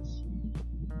is blessed you.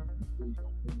 Through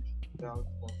your ministry, God is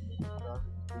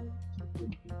doing to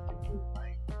give you in your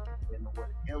life. And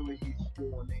whatever He's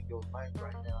doing in your life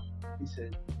right now, He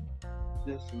said,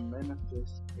 just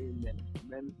manifest in that,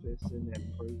 manifest in that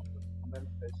praise,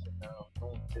 manifest in that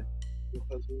anointing.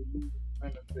 Because when you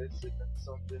manifest in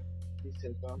something, He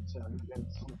said, I'm telling you, I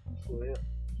got something for it.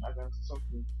 I got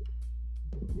something for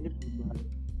everybody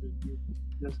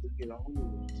just to get a hold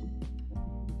of it.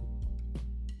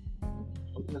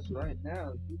 Because right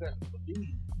now, you got to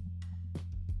believe.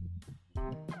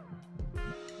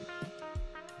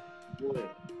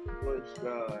 What's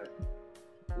God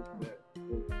is that?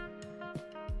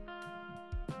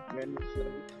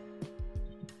 Manifest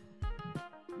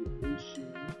your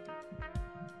issues,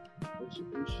 what's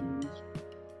your issues,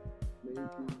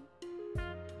 maybe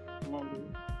longer,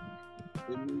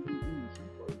 it may be easy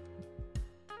for you.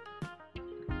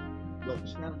 But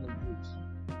challenges,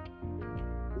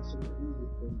 it's an easy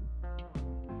thing.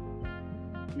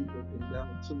 People came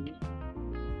down to it,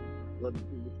 other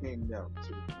people came down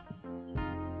to it.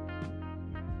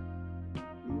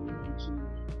 You need to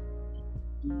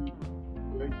do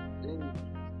great things,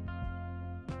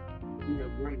 be a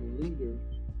great leader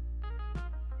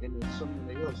in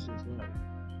somebody else's life.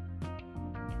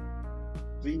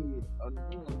 Be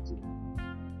anointed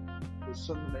for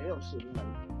somebody else's life.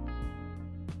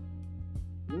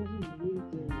 What is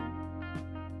wisdom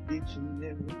each and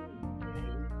every day?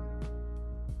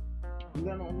 You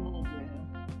gotta know that,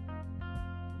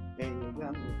 and you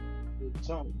gotta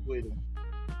talk with them.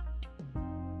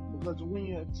 Because when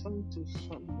you talk to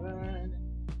somebody,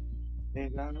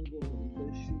 and God will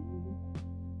bless you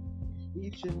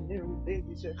each and every day.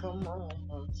 He said, "Come on,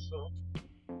 my soul."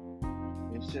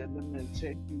 He said, "Let me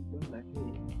take you from the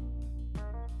head,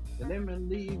 and let me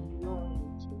lead you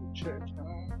on to the church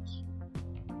house."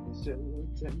 He said, "Let me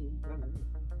tell you something.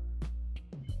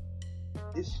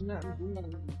 It's not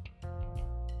going.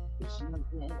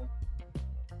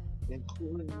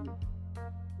 Including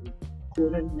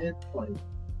that point.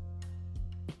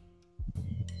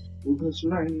 Because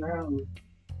right now,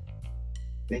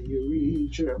 when you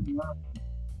read Jeremiah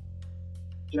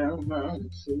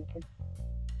 7,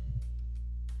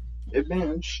 it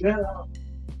been shut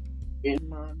in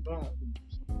my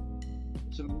bones.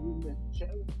 So you've been shut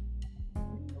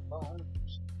in your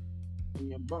bones. In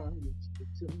your bones,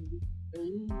 it's in the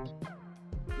age.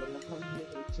 But I'm here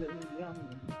to tell you,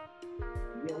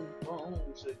 your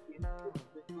bones are getting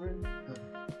different.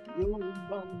 Your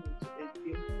bones are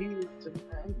getting healed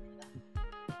tonight.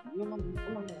 Your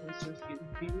bones are getting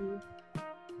healed.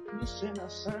 You sent a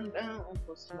sun down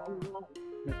for so long.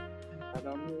 I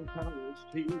don't know how it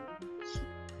feels.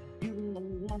 You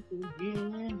don't want to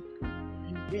again.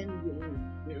 in your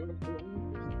miracles.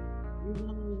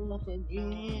 You walk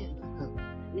again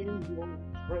in your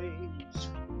praise.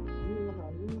 You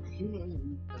are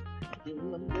looking to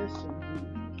a destiny.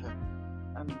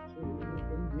 I'm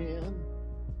feeling again.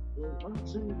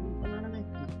 Once in the morning,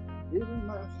 even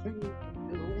my feet can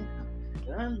do it.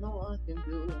 I know I can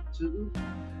do it too.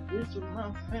 It's my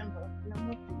family,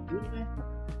 mama can do it.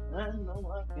 I know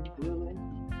I can do it.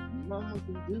 Mama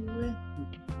can do it.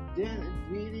 Daddy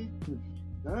did it.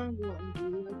 I'm gonna do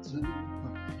it too.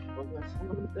 But that's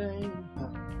one thing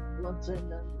I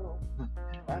know.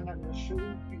 I gotta show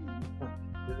you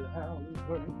how it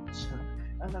works.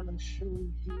 I gotta show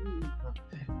you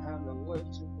how to work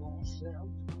it for myself.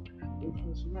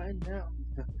 Because right now,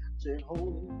 say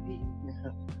hold me,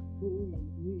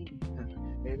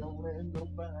 they don't let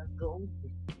nobody go.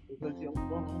 Because your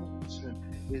bones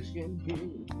is getting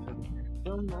healed.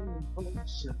 Come on,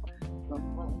 folks,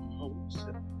 come on, folks.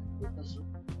 Because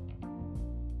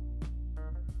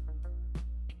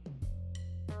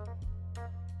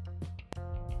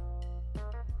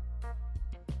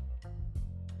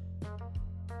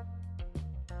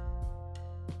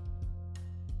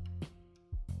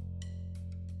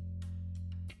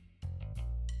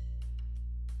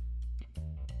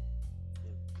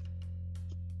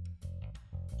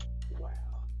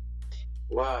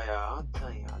Wow, y'all, I'm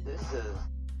telling y'all, this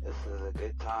is a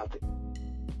good topic.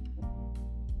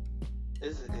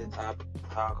 This is a good topic to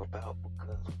talk about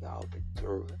because we all been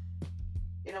through it.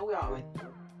 You know, we all been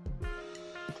through it.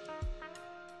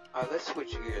 Alright, let's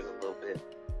switch gears a little bit.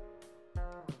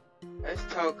 Let's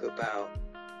talk about,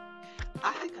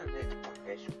 I think our next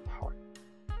podcast should be heart.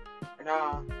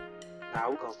 No,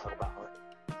 we're gonna talk about heart.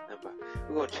 Never mind.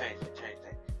 We're gonna change that.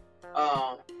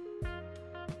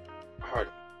 Heart.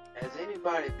 Has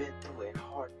anybody been through a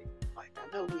heartache? Like, I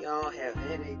know we all have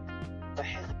headaches, but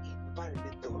has anybody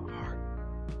been through a heartache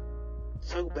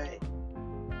so bad?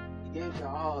 You gave your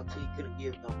all till you couldn't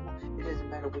give no more. It doesn't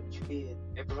matter what you did.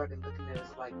 Everybody looking at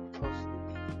us like you're supposed to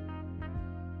be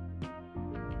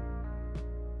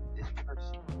this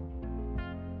person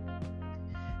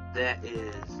that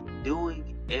is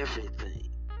doing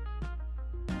everything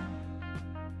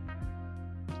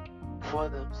for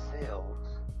themselves.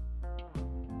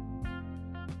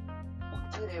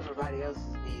 Put everybody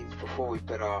else's needs before we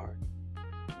put ours.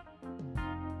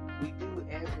 We do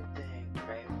everything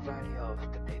for everybody else,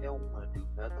 but they don't want to do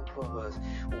nothing for us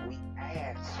when we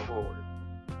ask for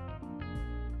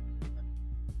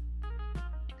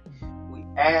it. We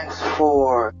ask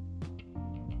for,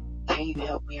 can you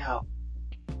help me out?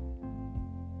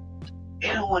 They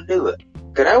don't want to do it.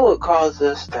 Because that would cause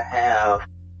us to have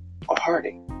a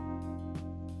heartache.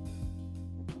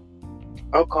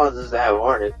 That would cause us to have a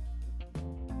heartache.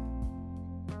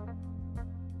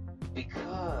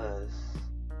 Because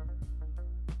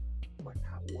we're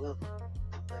not willing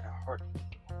to let our heart heal.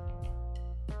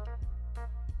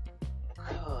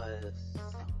 Because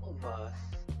some of us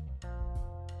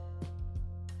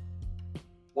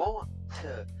want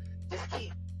to just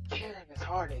keep carrying this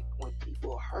heartache when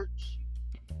people hurt you.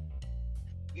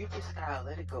 You just gotta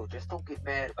let it go. Just don't get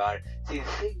mad about it. See, the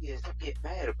thing is, don't get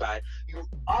mad about it. You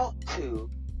ought to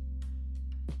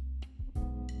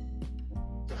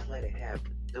just let it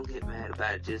happen. Don't get mad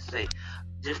about it. Just take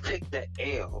the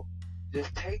L.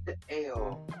 Just take the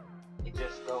L and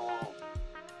just go on.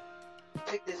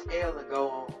 Take this L and go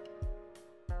on.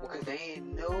 Because there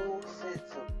ain't no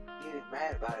sense of getting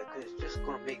mad about it, because it's just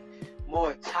gonna make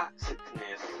more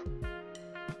toxicness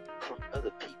from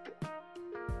other people.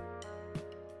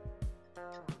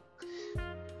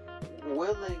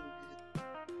 Willing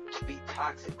to be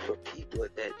toxic for people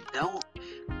that don't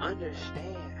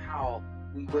understand how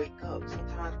we wake up.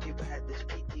 Sometimes people have this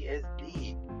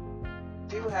PTSD.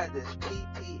 People have this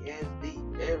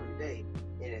PTSD every day,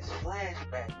 and it's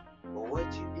flashback for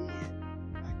what you did.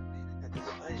 Like, man, I got this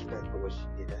flashback for what you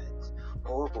did. I had this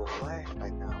horrible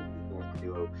flashback. Now I don't even know what to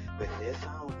do with this. I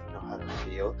don't even know how to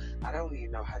feel. I don't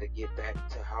even know how to get back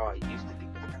to how I used to be.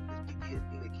 Because I got this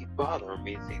PTSD that keeps bothering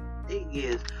me. See, the thing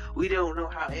is, we don't know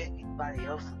how anybody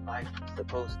else's life is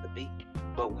supposed to be.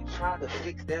 But we try to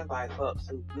fix their life up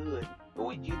so good, but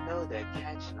when you know they're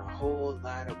catching a whole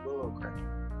lot of bullcrap.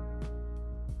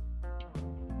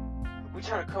 We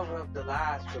try to cover up the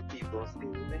lies for people. See,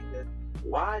 the thing is,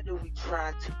 why do we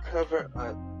try to cover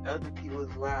up other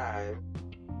people's lies?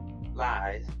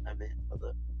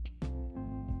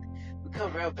 We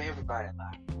cover up everybody's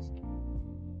lies.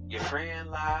 Your friend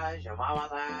lies, your mama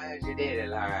lies, your daddy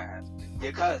lies,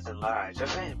 your cousin lies, your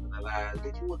family lies,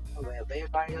 but you want to cover up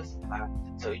everybody else's lies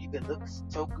so you can look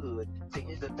so good. See,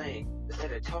 here's the thing.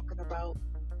 Instead of talking about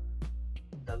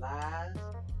the lies,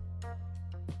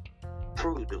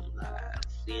 prove them lies.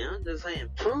 See, I'm just saying,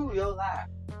 prove your lies.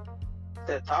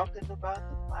 Instead of talking about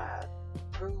the lies,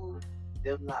 prove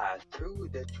them lies.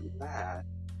 Prove that you lied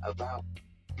about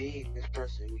being this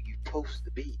person who you're supposed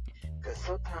to be. Because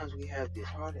sometimes we have these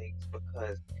heartaches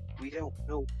because we don't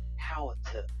know how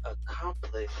to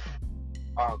accomplish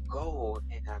our goal,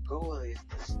 and our goal is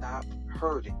to stop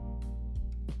hurting.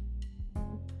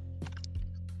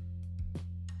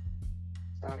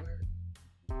 Stop hurting.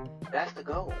 That's the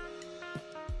goal.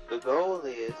 The goal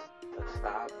is to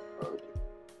stop hurting.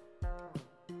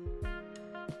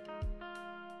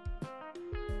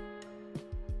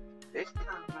 It's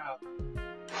time out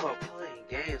for playing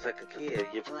games like a kid.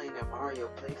 You're playing that Mario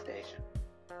PlayStation.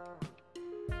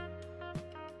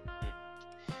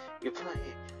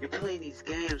 You're playing these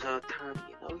games all the time.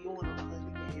 You want to play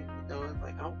the game. It's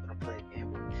like, I don't want to play a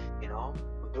game. I'm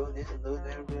doing this and doing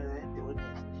that and doing that and doing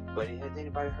this. But has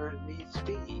anybody heard of Need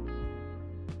Speed?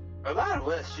 A lot of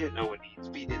us should know what Need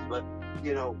Speed is, but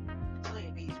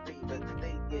playing Need Speed. But the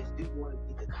thing is, do you want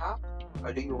to be the cop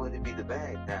or do you want to be the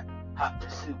bad guy? Hot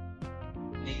Pursuit.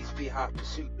 Need Speed, Hot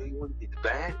Pursuit. Do you want to be the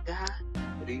bad guy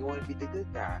or do you want to be the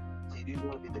good guy? See, do you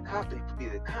want to be the cop? If you be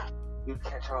the cop, you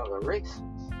catch all the races.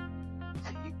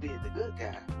 See, you be the good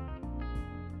guy.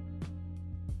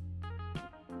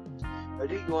 Or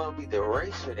do you want to be the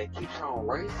racer that keeps on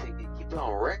racing and keeps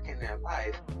on wrecking their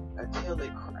life until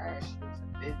it crashes?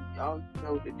 And then all you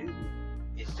know to do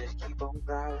is just keep on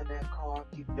driving that car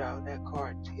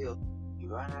until you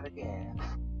run out of gas.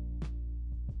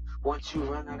 Once you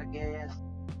run out of gas,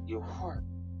 your heart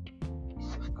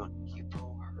is just going to keep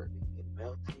on hurting and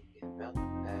melting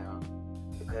down.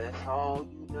 Because that's all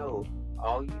you know.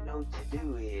 All you know to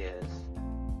do is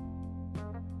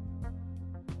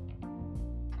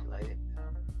let it go.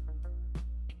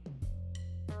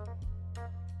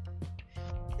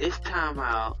 It's time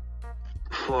out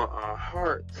for our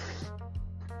hearts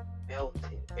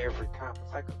melting every time.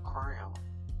 It's like a crown.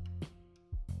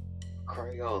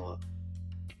 Crayola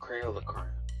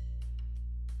crown.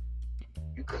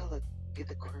 You get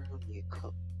the crown and you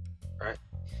color, right?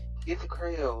 You get the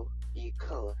crayon and you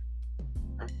color,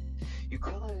 right? You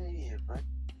color it in, right?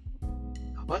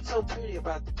 What's so pretty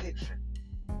about the picture?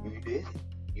 You did it.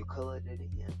 You colored it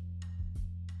in.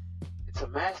 It's a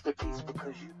masterpiece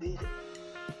because you did it.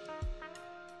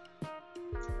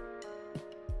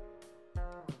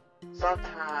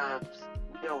 Sometimes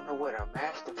we don't know what a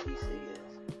masterpiece is.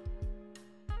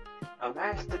 A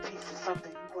masterpiece is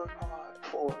something you work hard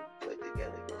for and put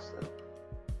together yourself.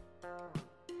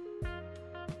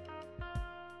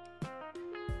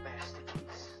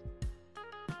 Masterpiece.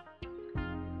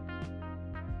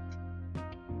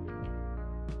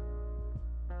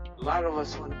 A lot of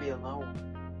us want to be alone.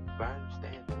 But I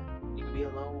understand that. You can be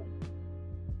alone.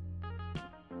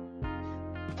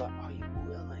 But are you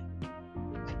willing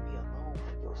to be alone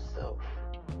for yourself?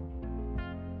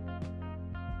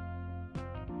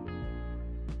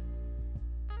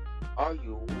 Are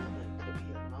you willing to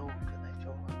be alone to let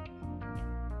your heart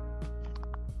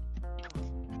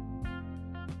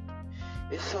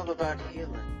beat? It's all about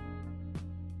healing.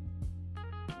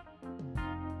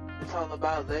 It's all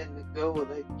about letting it go,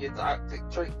 letting your toxic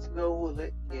traits go,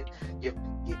 letting your get out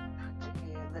your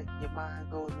head, letting your mind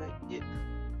go, letting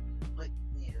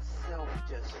yourself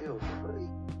just feel free.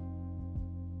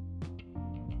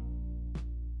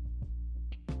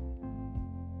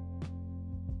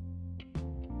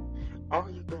 Are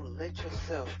you going to let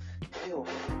yourself feel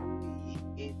free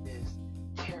in this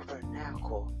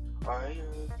tabernacle? Or are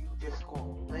you just going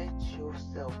to let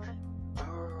yourself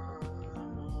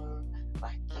burn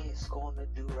like it's going to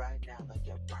do right now? Like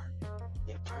you're burning.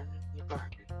 Your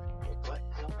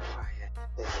butt's on fire.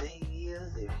 The thing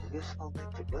is, if you're just going to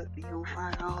let your butt be on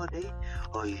fire all day,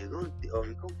 or you're going to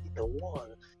get the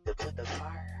water to put the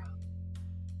fire out.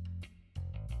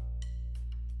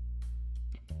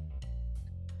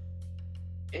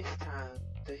 It's time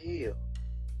to heal.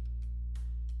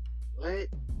 Let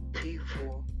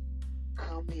people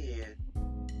come in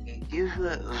and give you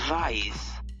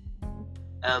advice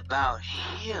about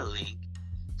healing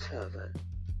each other.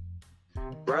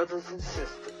 Brothers and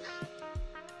sisters,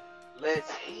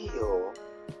 let's heal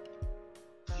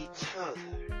each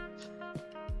other.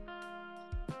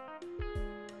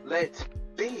 Let's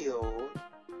build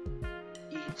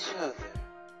each other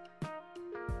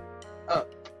up.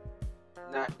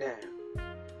 Not down.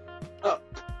 Up,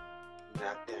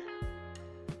 not down.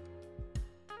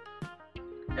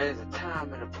 There's a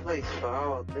time and a place for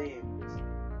all things.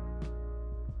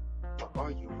 But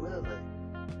are you willing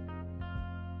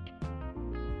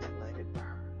to let it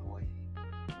burn away?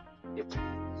 Your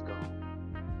pain is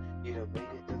gone. You done made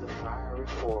it through the fiery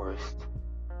forest.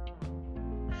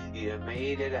 You done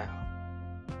made it out.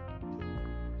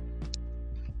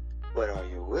 But are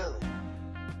you willing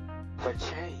for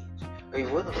change? Are you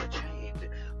willing for change?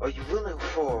 Are you willing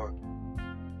for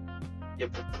your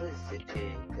publicity to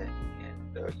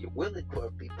end? Are you willing for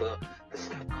people to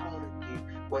stop calling you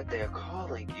what they're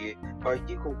calling you? Are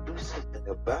you going to do something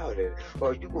about it? Or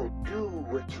are you going to do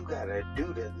what you got to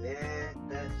do to let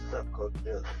that sucker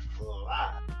just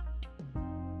fly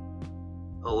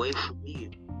away from you?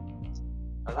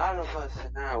 A lot of us are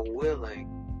not willing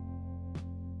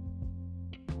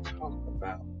to talk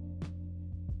about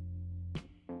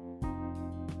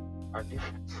our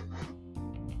differences.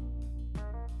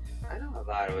 I know a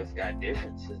lot of us got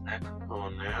differences. Now, come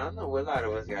on now. I know a lot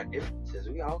of us got differences.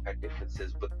 We all got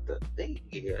differences. But the thing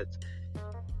is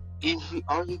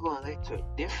are you going to let your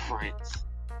difference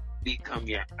become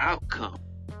your outcome?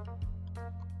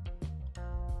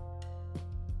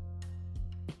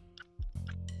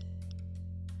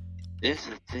 That's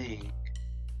the thing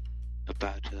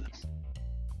about us.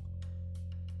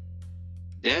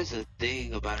 There's a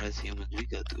thing about us humans. We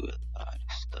go through a lot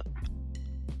of stuff.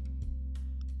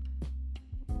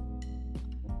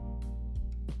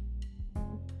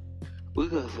 We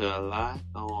go through a lot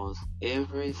almost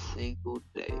every single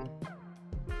day.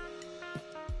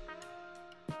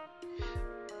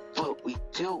 But we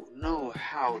don't know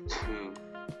how to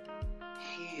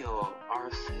heal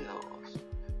ourselves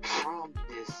from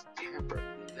this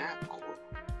tabernacle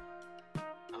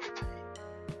of pain.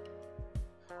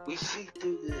 We see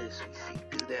through this, we see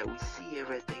through that, we see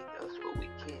everything else, but we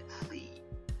can't see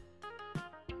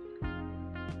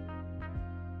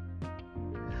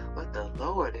what the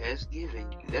Lord has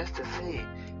given you. That's the thing.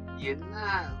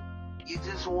 You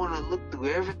just want to look through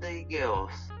everything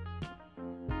else,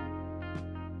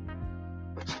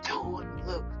 but you don't want to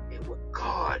look at what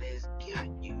God has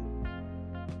given you.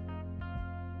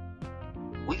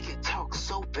 We can talk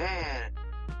so bad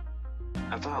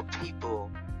about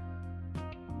people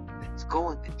that's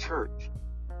going to church,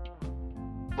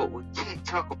 but we can't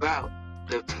talk about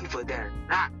the people that are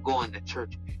not going to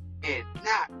church and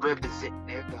not representing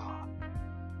their God.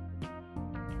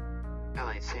 Y'all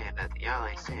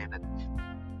ain't saying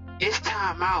nothing. It's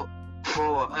time out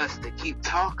for us to keep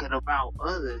talking about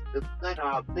others to none of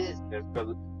our business,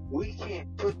 brother. We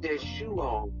can't put that shoe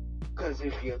on, because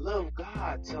if you love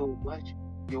God so much,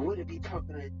 you wouldn't be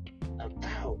talking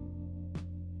about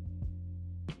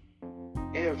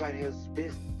everybody else's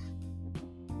business.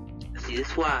 See,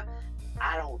 that's why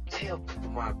I don't tell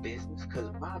people my business,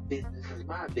 because my business is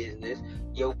my business.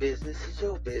 Your business is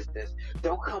your business.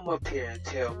 Don't come up here and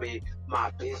tell me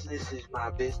my business is my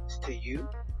business to you.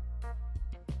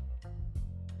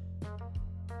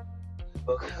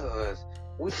 Because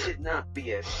we should not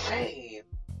be ashamed.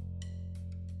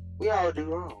 We all do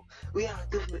wrong. We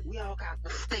all got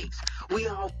mistakes. We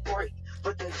all break.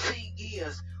 But the thing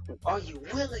is, are you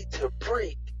willing to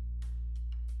break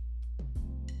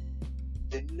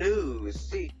the news?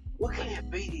 See, we can't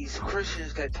be these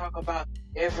Christians that talk about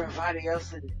everybody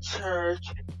else in the church.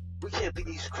 We can't be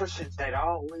these Christians that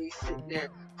always sitting there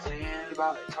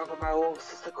talking about old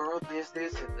sister girl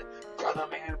business and the brother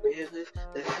man business.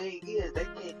 The thing is,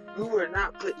 you are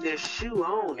not putting their shoe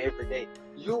on every day.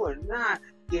 You are not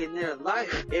in their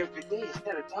life every day.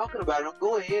 Instead of talking about them,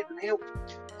 go ahead and help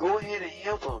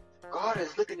them. God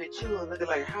is looking at you and looking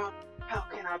like, how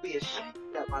can I be ashamed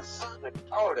that my son or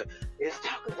daughter is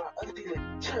talking about other people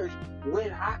in the church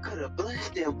when I could have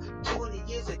blessed them 20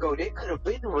 years ago? They could have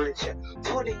been rich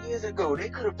 20 years ago. They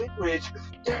could have been rich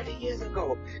 30 years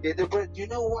ago. But you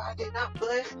know why I did not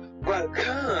bless?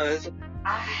 Because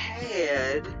I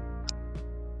had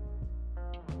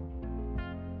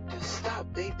to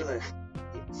stop they blessing.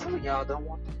 Some of y'all don't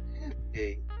want that to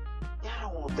happen. Y'all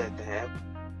don't want that to happen.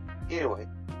 Anyway,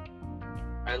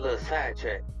 a little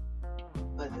sidetrack.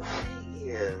 But the thing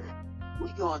is,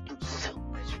 we're going through so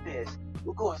much mess.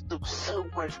 We're going through so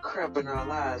much crap in our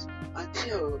lives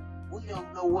until we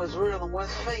don't know what's real and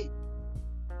what's fake.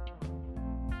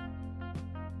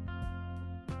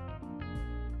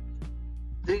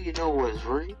 Do you know what's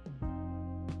real?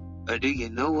 Or do you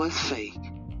know what's fake?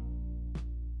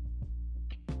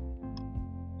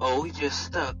 Or we just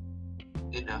stuck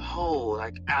in a hole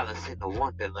like Alice in the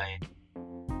Wonderland.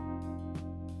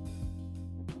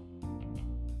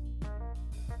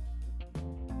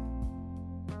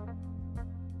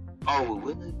 Are we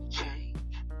willing to change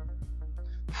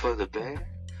for the better?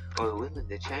 Are we willing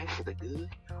to change for the good?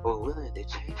 Are we willing to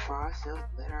change for ourselves,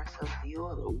 let ourselves heal?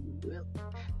 Or are we willing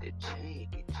to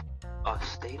change our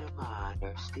state of mind,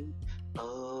 our state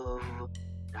of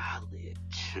knowledge?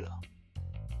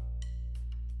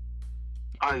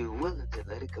 Are you willing to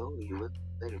let it go? Are you willing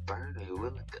let it burn? Are you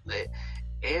willing to let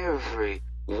every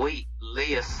weight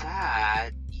lay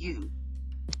aside you?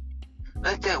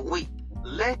 Let the weight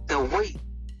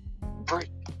break.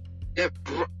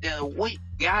 The weight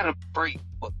gotta break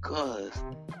because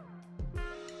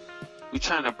we're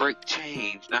trying to break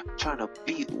change, not trying to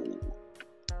build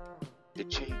the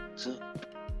chains up.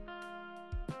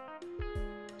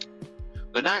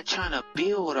 We're not trying to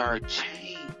build our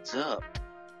chains up,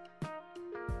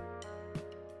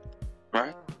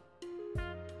 right?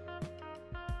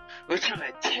 We're trying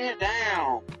to tear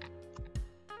down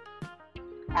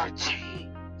our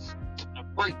chains, to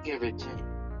break every chain.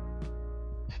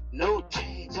 No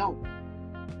chains on.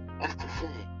 That's the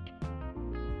thing.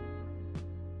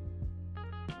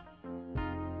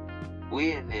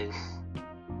 We're in this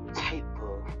type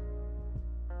of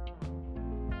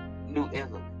new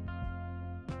element.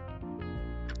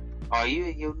 Are you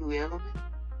in your new element?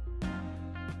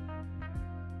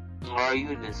 Or are you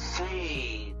in the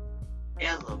same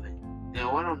element? And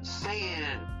what I'm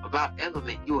saying about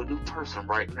element, you're a new person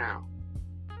right now.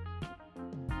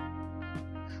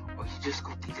 Or you just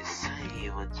gonna be the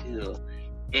same until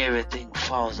everything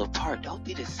falls apart. Don't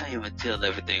be the same until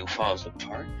everything falls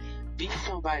apart. Be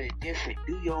somebody different.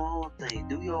 Do your own thing.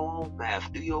 Do your own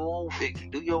math. Do your own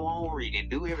fiction. Do your own reading.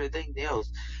 Do everything else.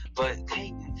 But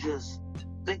can't you just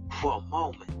think for a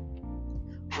moment?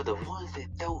 For the ones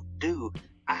that don't do,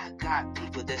 I got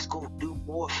people that's gonna do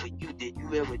more for you than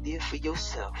you ever did for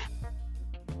yourself.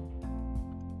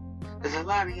 There's a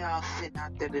lot of y'all sitting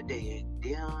out there today and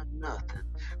doing nothing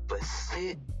but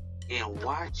sit and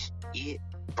watch it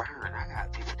burn. I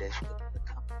got people that's willing to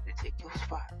come and take your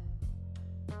spot.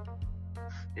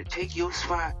 They take your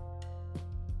spot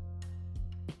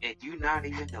and you not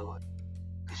even know it.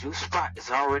 Because your spot is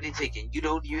already taken. You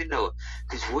don't even know it.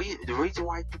 Because the reason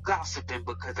why you gossiping,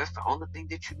 because that's the only thing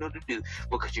that you know to do.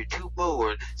 Because you're too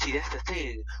bored. See, that's the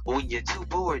thing. When you're too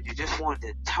bored, you just want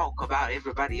to talk about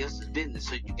everybody else's business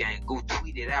so you can go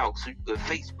tweet it out, so you can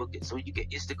Facebook it, so you can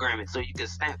Instagram it, so you can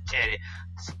Snapchat it.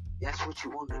 That's what you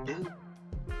want to do.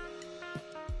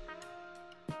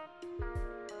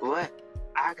 What?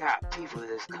 I got people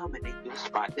that's coming in your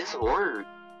spot. This a word.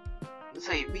 This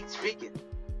ain't me speaking.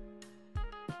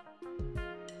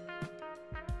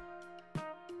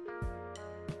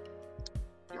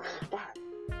 Your spot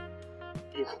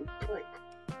is the place.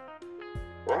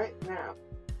 Right now,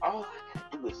 all I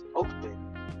gotta do is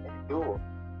open that door.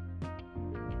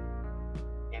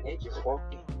 And they just walk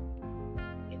in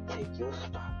and take your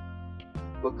spot.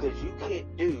 Because you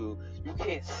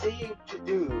can't seem to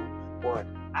do what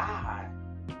I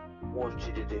want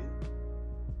you to do.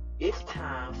 It's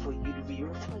time for you to be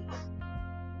replaced.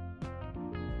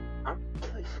 I'm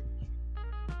replacing you.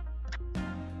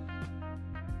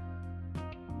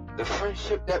 The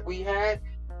friendship that we had,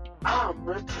 I'm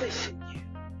replacing you.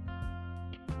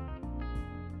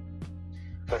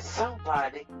 For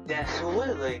somebody that's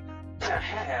willing to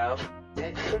have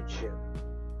that friendship,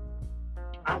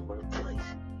 I'm replacing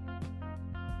you.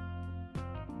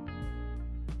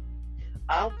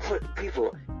 I'm putting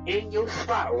people in your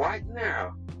spot right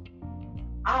now.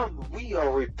 We are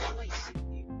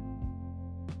replacing you.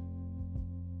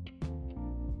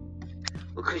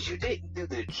 Because you didn't do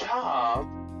the job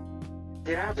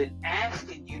that I've been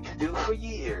asking you to do for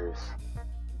years.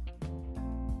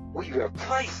 We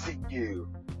replacing you.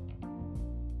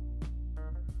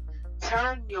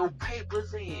 Turn your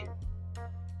papers in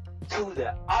to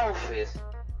the office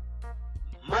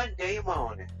Monday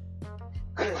morning.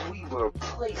 Because we were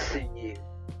replacing you.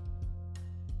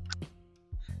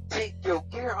 Take your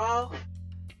gear off.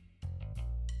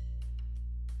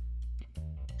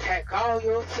 Pack all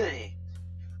your things.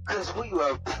 Because we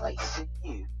were replacing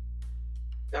you.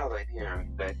 Y'all ain't hearing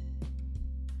me, baby.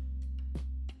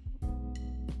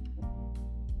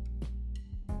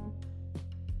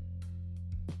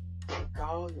 Take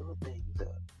all your things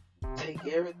up. Take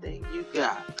everything you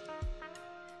got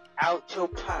out your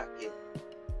pocket.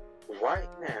 Right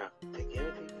now, take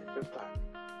everything in your pocket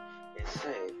and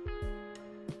say,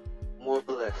 more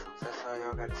blessings. That's all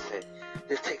y'all gotta say.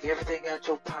 Just take everything out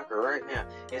your pocket right now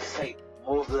and say,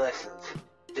 more blessings.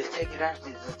 Just take it out.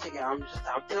 Just take it. I'm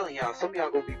telling y'all, some of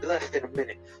y'all gonna be blessed in a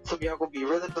minute. Some of y'all gonna be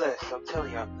really blessed. I'm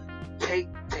telling y'all, take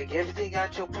everything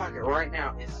out your pocket right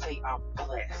now and say, I'm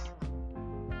blessed.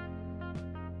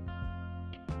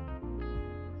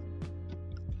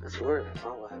 That's a word for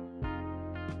somebody.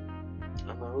 I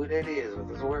don't know who that is,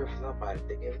 but it's a word for somebody.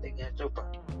 Take everything out your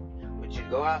pocket. When you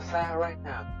go outside right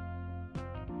now,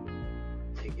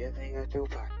 take everything out your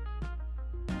pocket.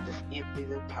 Just empty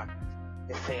them pockets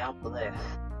and say, I'm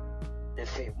blessed. And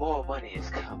say, more money is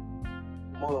coming.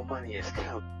 More money is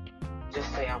coming.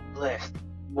 Just say I'm blessed.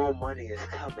 More money is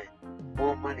coming.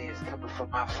 More money is coming from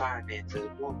my finances.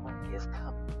 More money is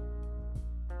coming.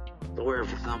 The word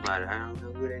for somebody. I don't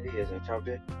know who that is. Y'all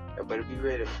better be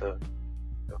ready for it.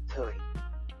 I'm telling you.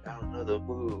 I don't know the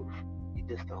move. You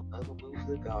just don't know the moves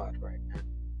of God right now.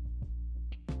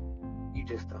 You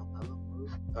just don't know the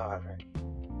moves of God right now.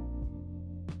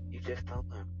 You just don't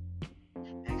know.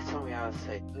 And he's telling y'all to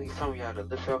say, he's telling y'all to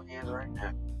lift your hands right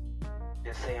now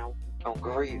and say, I'm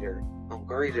greater. I'm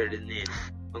greater than this.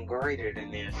 I'm greater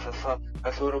than this.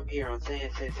 That's what I'm hearing. I'm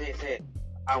saying, say.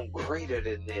 I'm greater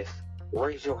than this.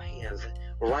 Raise your hands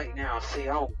right now. Say,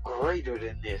 I'm greater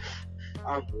than this.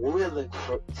 I'm willing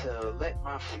to let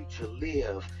my future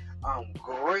live. I'm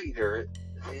greater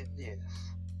than this.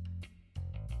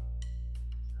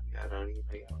 I don't even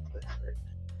know y'all blessed right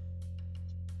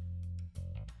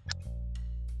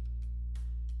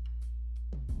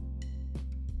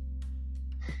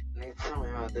now. And tell me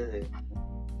how I did it.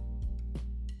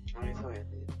 Let me tell you how I did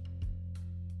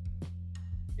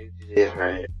it. You did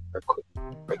right quick.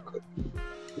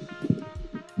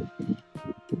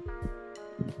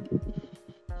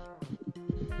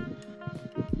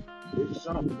 There's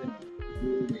something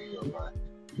good in your life.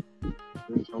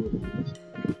 There's something.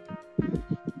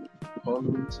 Hold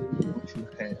on to what you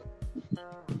have.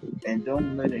 And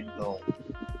don't let it go.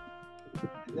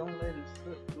 And don't let it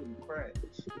slip through the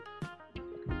cracks.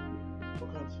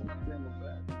 Because one thing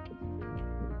about it,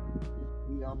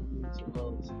 we all need to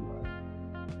love somebody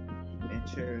and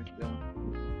cherish them,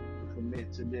 commit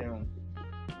to them,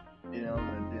 and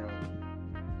honor them.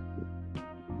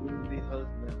 You will be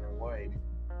husband and wife.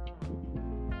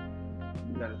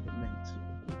 You gotta commit to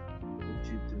what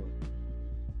you do.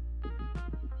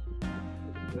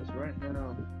 Because right now,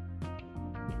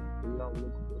 we all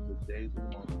look for the days we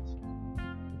want.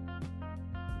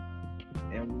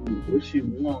 And what you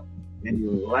want in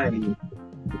your life,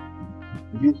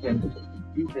 you can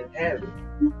have it.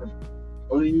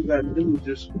 All you gotta do is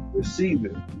just receive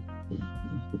it.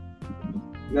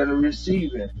 You gotta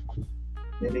receive it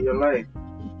into your life.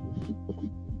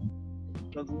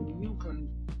 Because when you can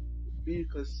be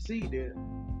conceited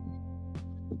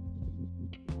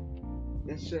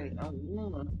and say, I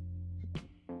wanna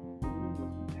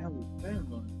have a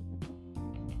family,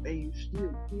 and you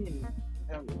still can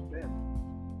have a family.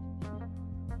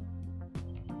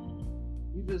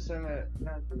 You just have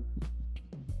not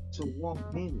to walk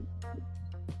in it.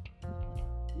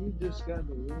 You just got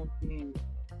to walk in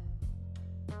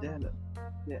that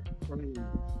praise.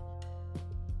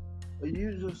 Or you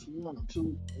just want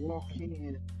to walk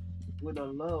in with a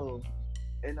love,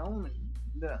 and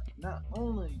not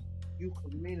only you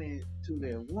committed to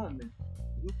that woman,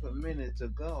 you committed to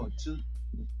God too.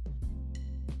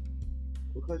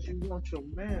 Because you want your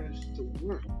marriage to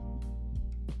work.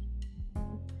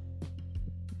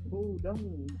 Hold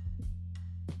on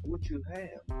what you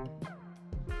have.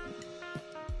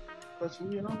 Because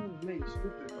we all make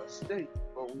stupid mistakes,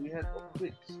 but we have to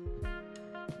fix.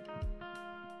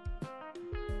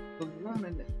 The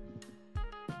woman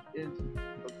is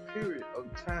a period of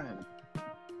time.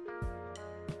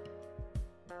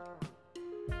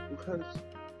 Because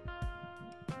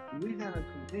we gotta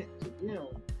commit to them.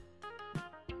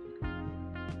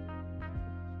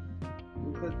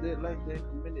 Because they're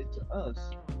committed to us.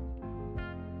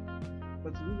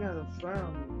 But we gotta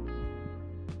find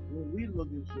what we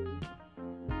looking for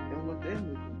and what they're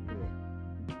looking for.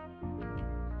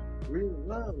 Real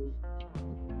love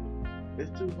is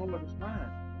too hard to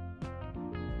find.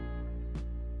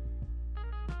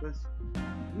 But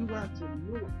you got to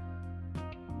look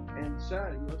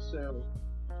inside yourself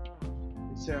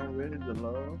and say, I'm ready to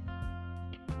love.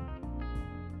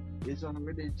 It's I'm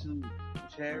ready to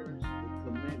cherish the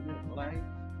commitment life.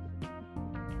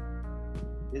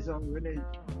 It's I'm ready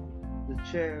to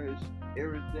cherish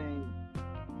everything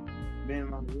me and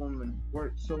my woman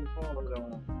worked so hard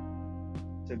on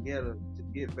together to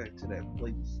get back to that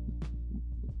place.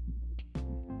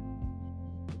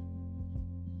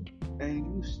 And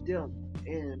you step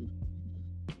in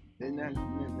that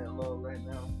commitment love right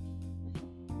now.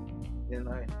 And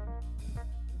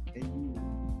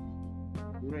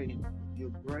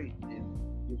you're great, and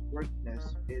your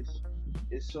greatness is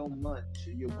so much.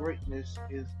 Your greatness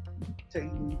is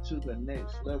taking you to the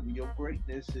next level. Your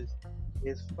greatness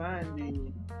is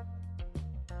finding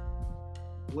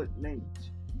what makes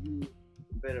you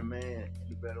a better man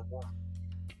and a better woman.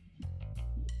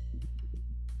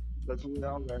 Because we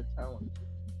all got talent.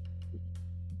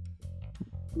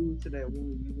 Prove to that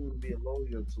woman you want to be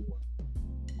loyal to her.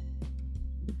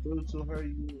 Prove to her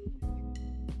you want to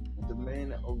be the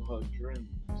man of her dreams.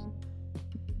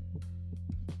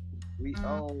 We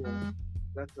all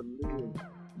got to live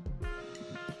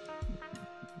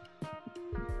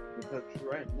because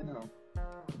right now,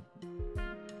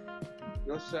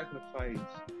 your sacrifice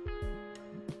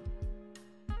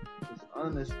is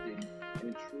honesty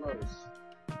and trust.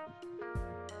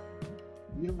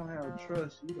 You don't have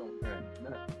trust, you don't have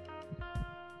nothing.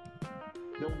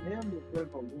 Don't ever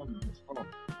break a woman's heart.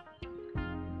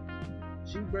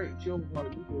 She breaks your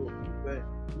heart, you go back,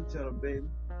 you tell her, baby,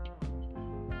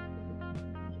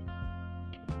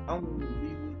 I want to be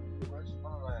with you the rest of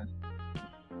my life.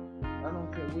 I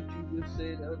don't care what you just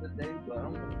said the other day, but I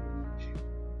want to be with you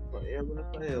forever and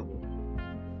forever.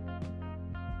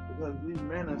 Because we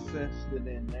manifested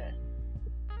in that.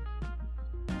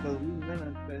 Because we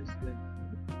manifested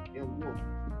in what?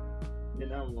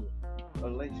 In our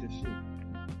relationship.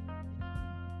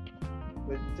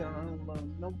 But you tell her, I don't love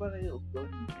nobody else but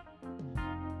you.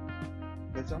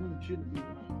 Because I want you to be my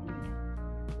queen.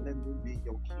 Let me be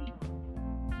your king.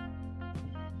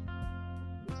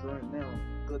 Because right now,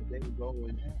 good things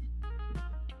always happen.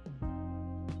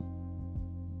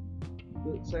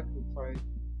 Good sacrifice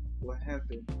will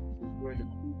happen with greater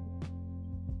people.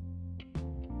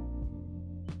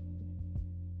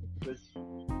 But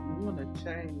you want to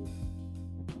change.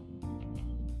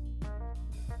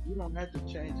 You don't have to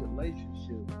change a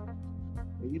relationship.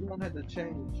 And you don't have to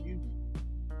change you.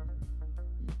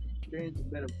 Change a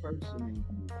better person in you.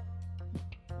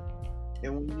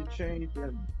 And when you change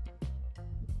them,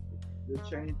 you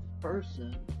change the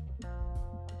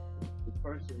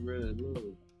person really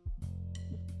loves.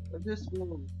 I just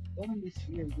want to, let me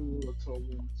see and do a little to a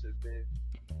woman today.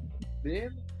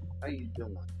 Babe, how you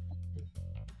doing?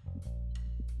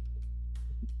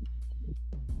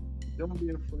 Don't be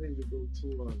afraid to go to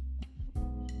her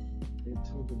and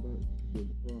talk about the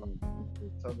problem.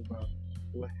 And talk about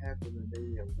what happened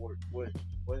today at work. What's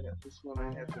going to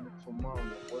happen tomorrow?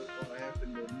 What's going to happen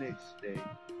the next day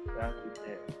after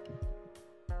that?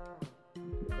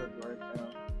 Because right now,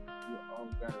 you all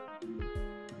got to do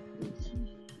is you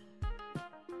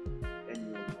and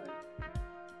your life.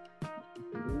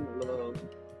 You love,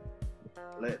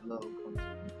 let love come to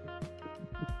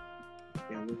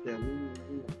you. And what that woman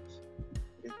wants,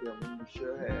 if that woman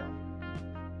should have,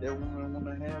 that woman want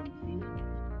to have you,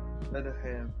 let her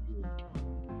have you.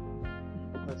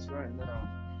 Because right now,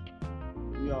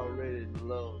 we already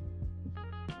love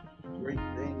great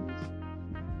things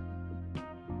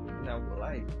in our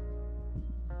life.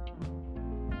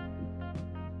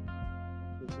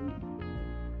 Because we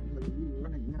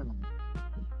right now,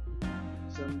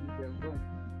 some of you been broken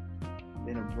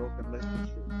in a broken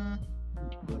relationship.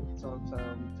 But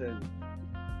sometimes we tell you,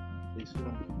 it's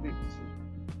gonna fix it.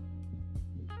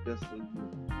 Just for you.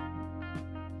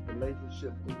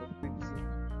 Relationship gonna fix it.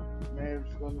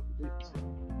 Marriage gonna fix it.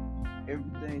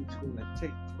 Everything's gonna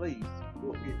take place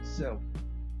for itself.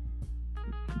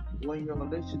 When your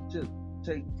relationship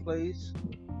takes place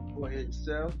for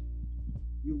itself,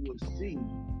 you will see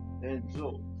the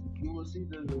results. You will see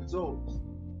the results.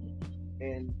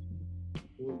 And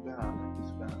with God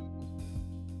is God.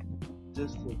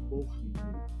 Just for both of you.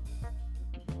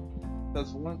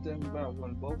 Because one thing about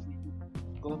when both of you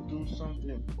go through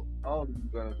something, all of you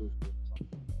gotta go through something.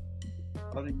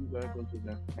 All of you gotta go through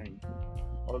that pain.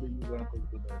 All of you gotta go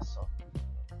through that suffering.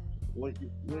 What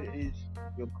is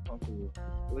your conqueror?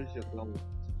 What is your goal?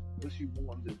 What you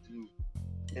want to do?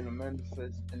 And to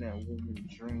manifest in that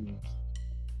woman's dreams.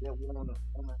 That wanna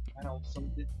have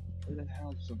something, let her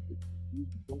have something. You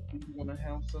both of you wanna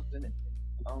have something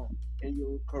in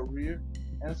your career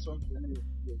and something in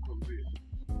your career.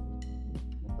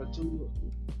 But true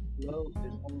love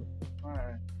is only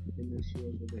find in this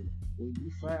world today. When you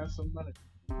find somebody,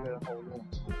 you better hold on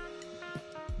to it.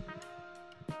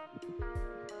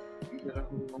 You better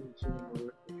hold on to them the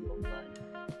rest of your life.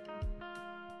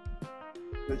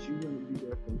 Because you want to be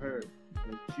there for her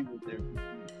and she was there for you.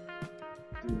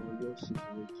 Through all your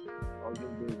situation, all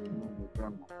your baby mama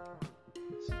drama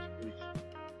situation.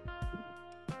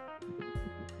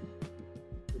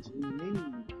 Because we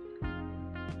need to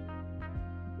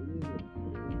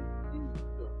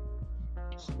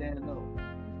stand up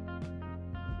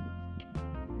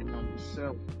in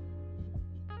ourselves.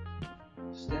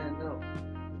 Stand up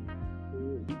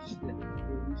when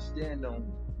we stand on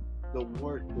the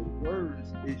word. The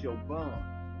words is your bond.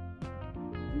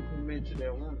 You can mention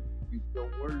that one. The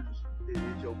words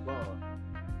is your bond.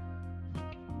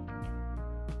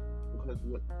 Because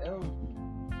whatever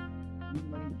you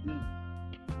may do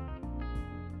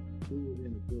it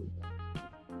in a good way.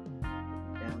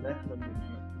 And let them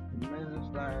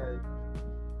manifest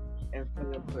and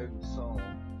play a favorite song.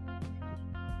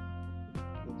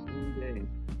 Because one day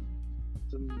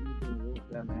system, you can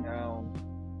walk down the aisle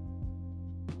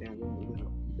and walk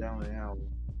down the aisle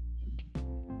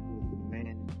with the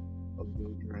man of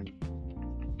your dream.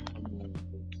 Come on,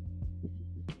 folks.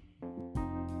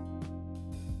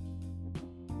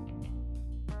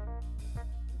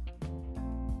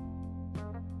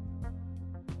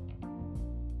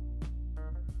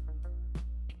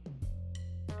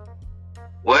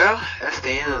 Well, that's the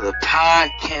end of the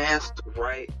podcast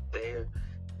right there.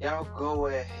 Y'all go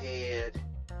ahead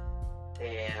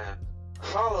and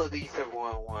follow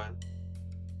D711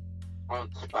 on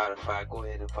Spotify. Go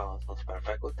ahead and follow us on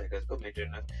Spotify. Go take us. Go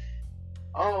mention us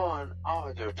on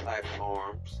all your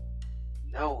platforms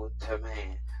known to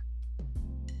man.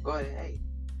 Go ahead.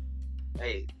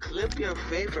 Hey, clip your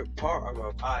favorite part of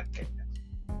our podcast.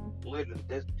 Literally,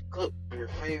 just clip your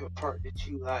favorite part that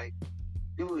you like.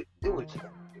 Do what you gotta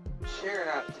do. Share it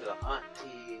out to the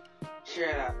auntie. Share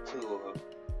it out to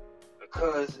a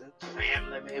cousin,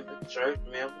 family member, church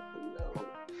member, you know.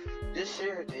 Just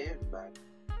share it to everybody.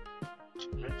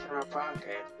 Mention our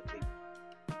podcast to people.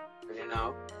 But you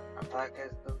know, our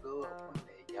podcast gonna go up one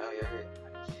day. Y'all,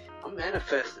 I'm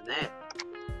manifesting that.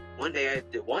 One day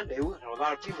we're gonna have a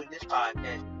lot of people in this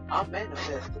podcast. I'm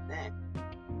manifesting that.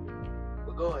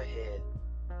 But go ahead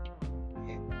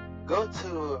and go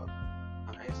to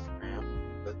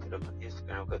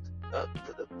Instagram, go up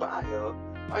to the bio.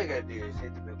 All you gotta do is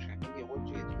hit the milkshake. Again, once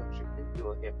you hit the milkshake, then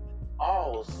you'll hit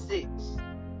all 6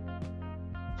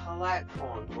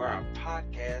 platforms where our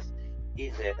podcast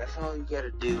is at. That's all you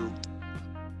gotta do.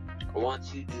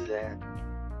 Once you do that,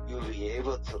 you'll be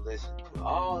able to listen to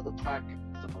all the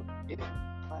podcasts on different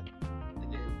platforms,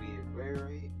 and it'll be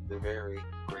very, very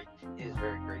great. It is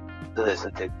very great to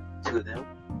listen to them,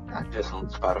 not just on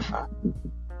Spotify.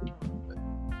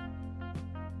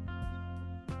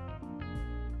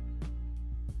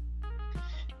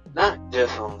 Not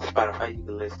just on Spotify, you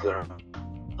can listen to it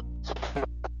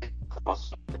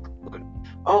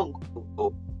on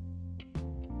Google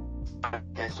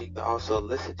Podcasts. You can also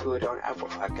listen to it on Apple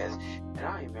Podcasts. And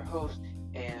I am your host,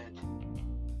 and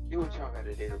do what y'all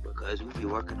gotta do, because we be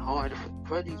working hard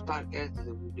for these podcasts,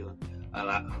 and we're doing a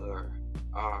lot for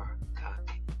our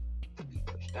content to be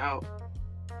pushed out.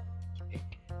 And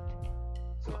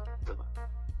so and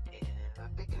I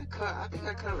think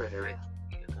I covered everything.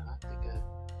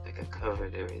 I think I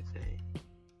covered everything.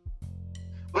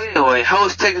 But anyway,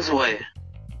 host, take us away.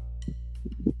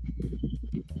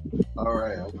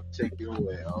 Alright, I'm gonna take you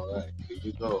away. Alright, here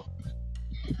you go.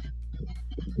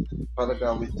 Father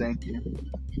God, we thank you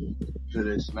to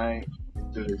this night,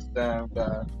 to this time,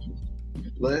 God.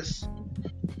 Bless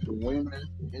the women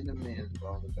and the men,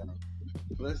 Father God.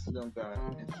 Bless them, God,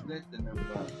 and strengthen them,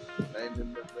 God. Make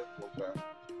them lift up, God.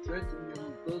 Strengthen your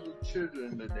little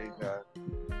children today, God.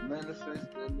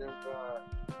 Manifest in them, God.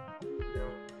 Hold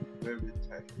them very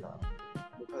tight, God.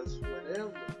 Because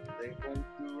whatever they're going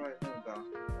through right now, God,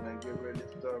 when they get ready to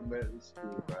start medical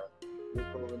school, God,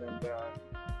 look over them, God.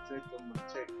 Take them,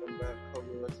 protect them, God.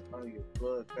 Cover us under your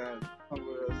blood, God.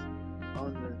 Cover us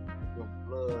under your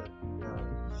blood, God.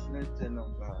 Strengthen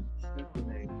them, God. Strengthen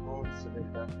their hearts today,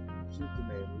 God. Strengthen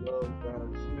their love, God.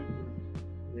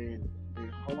 Strengthen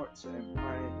their hearts and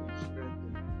minds, and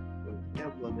strengthen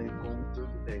whatever they're going through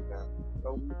today, God. So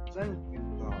we thank you,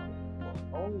 God, for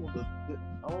all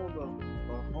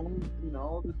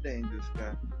the dangers,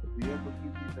 God. We ever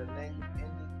give you the name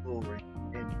and the glory.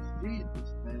 In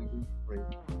Jesus' name we pray.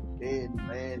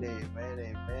 Amen, amen,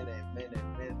 amen, amen,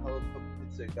 amen. Hold up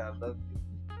and say, God love you.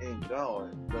 And God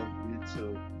love you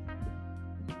too.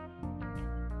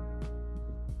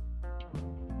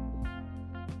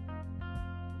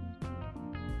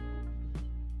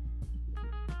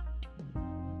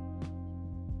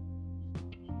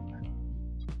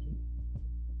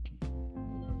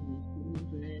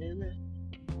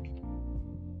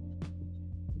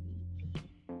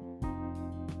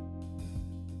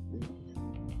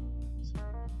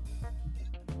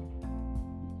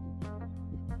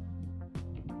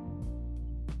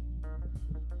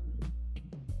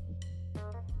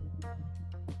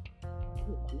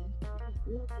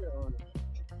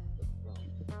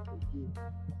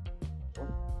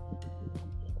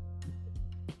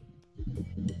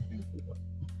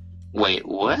 Wait,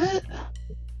 what?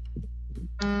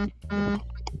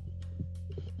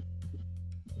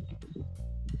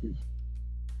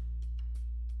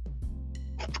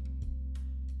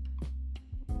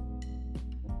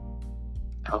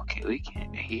 Okay, we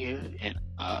can't hear and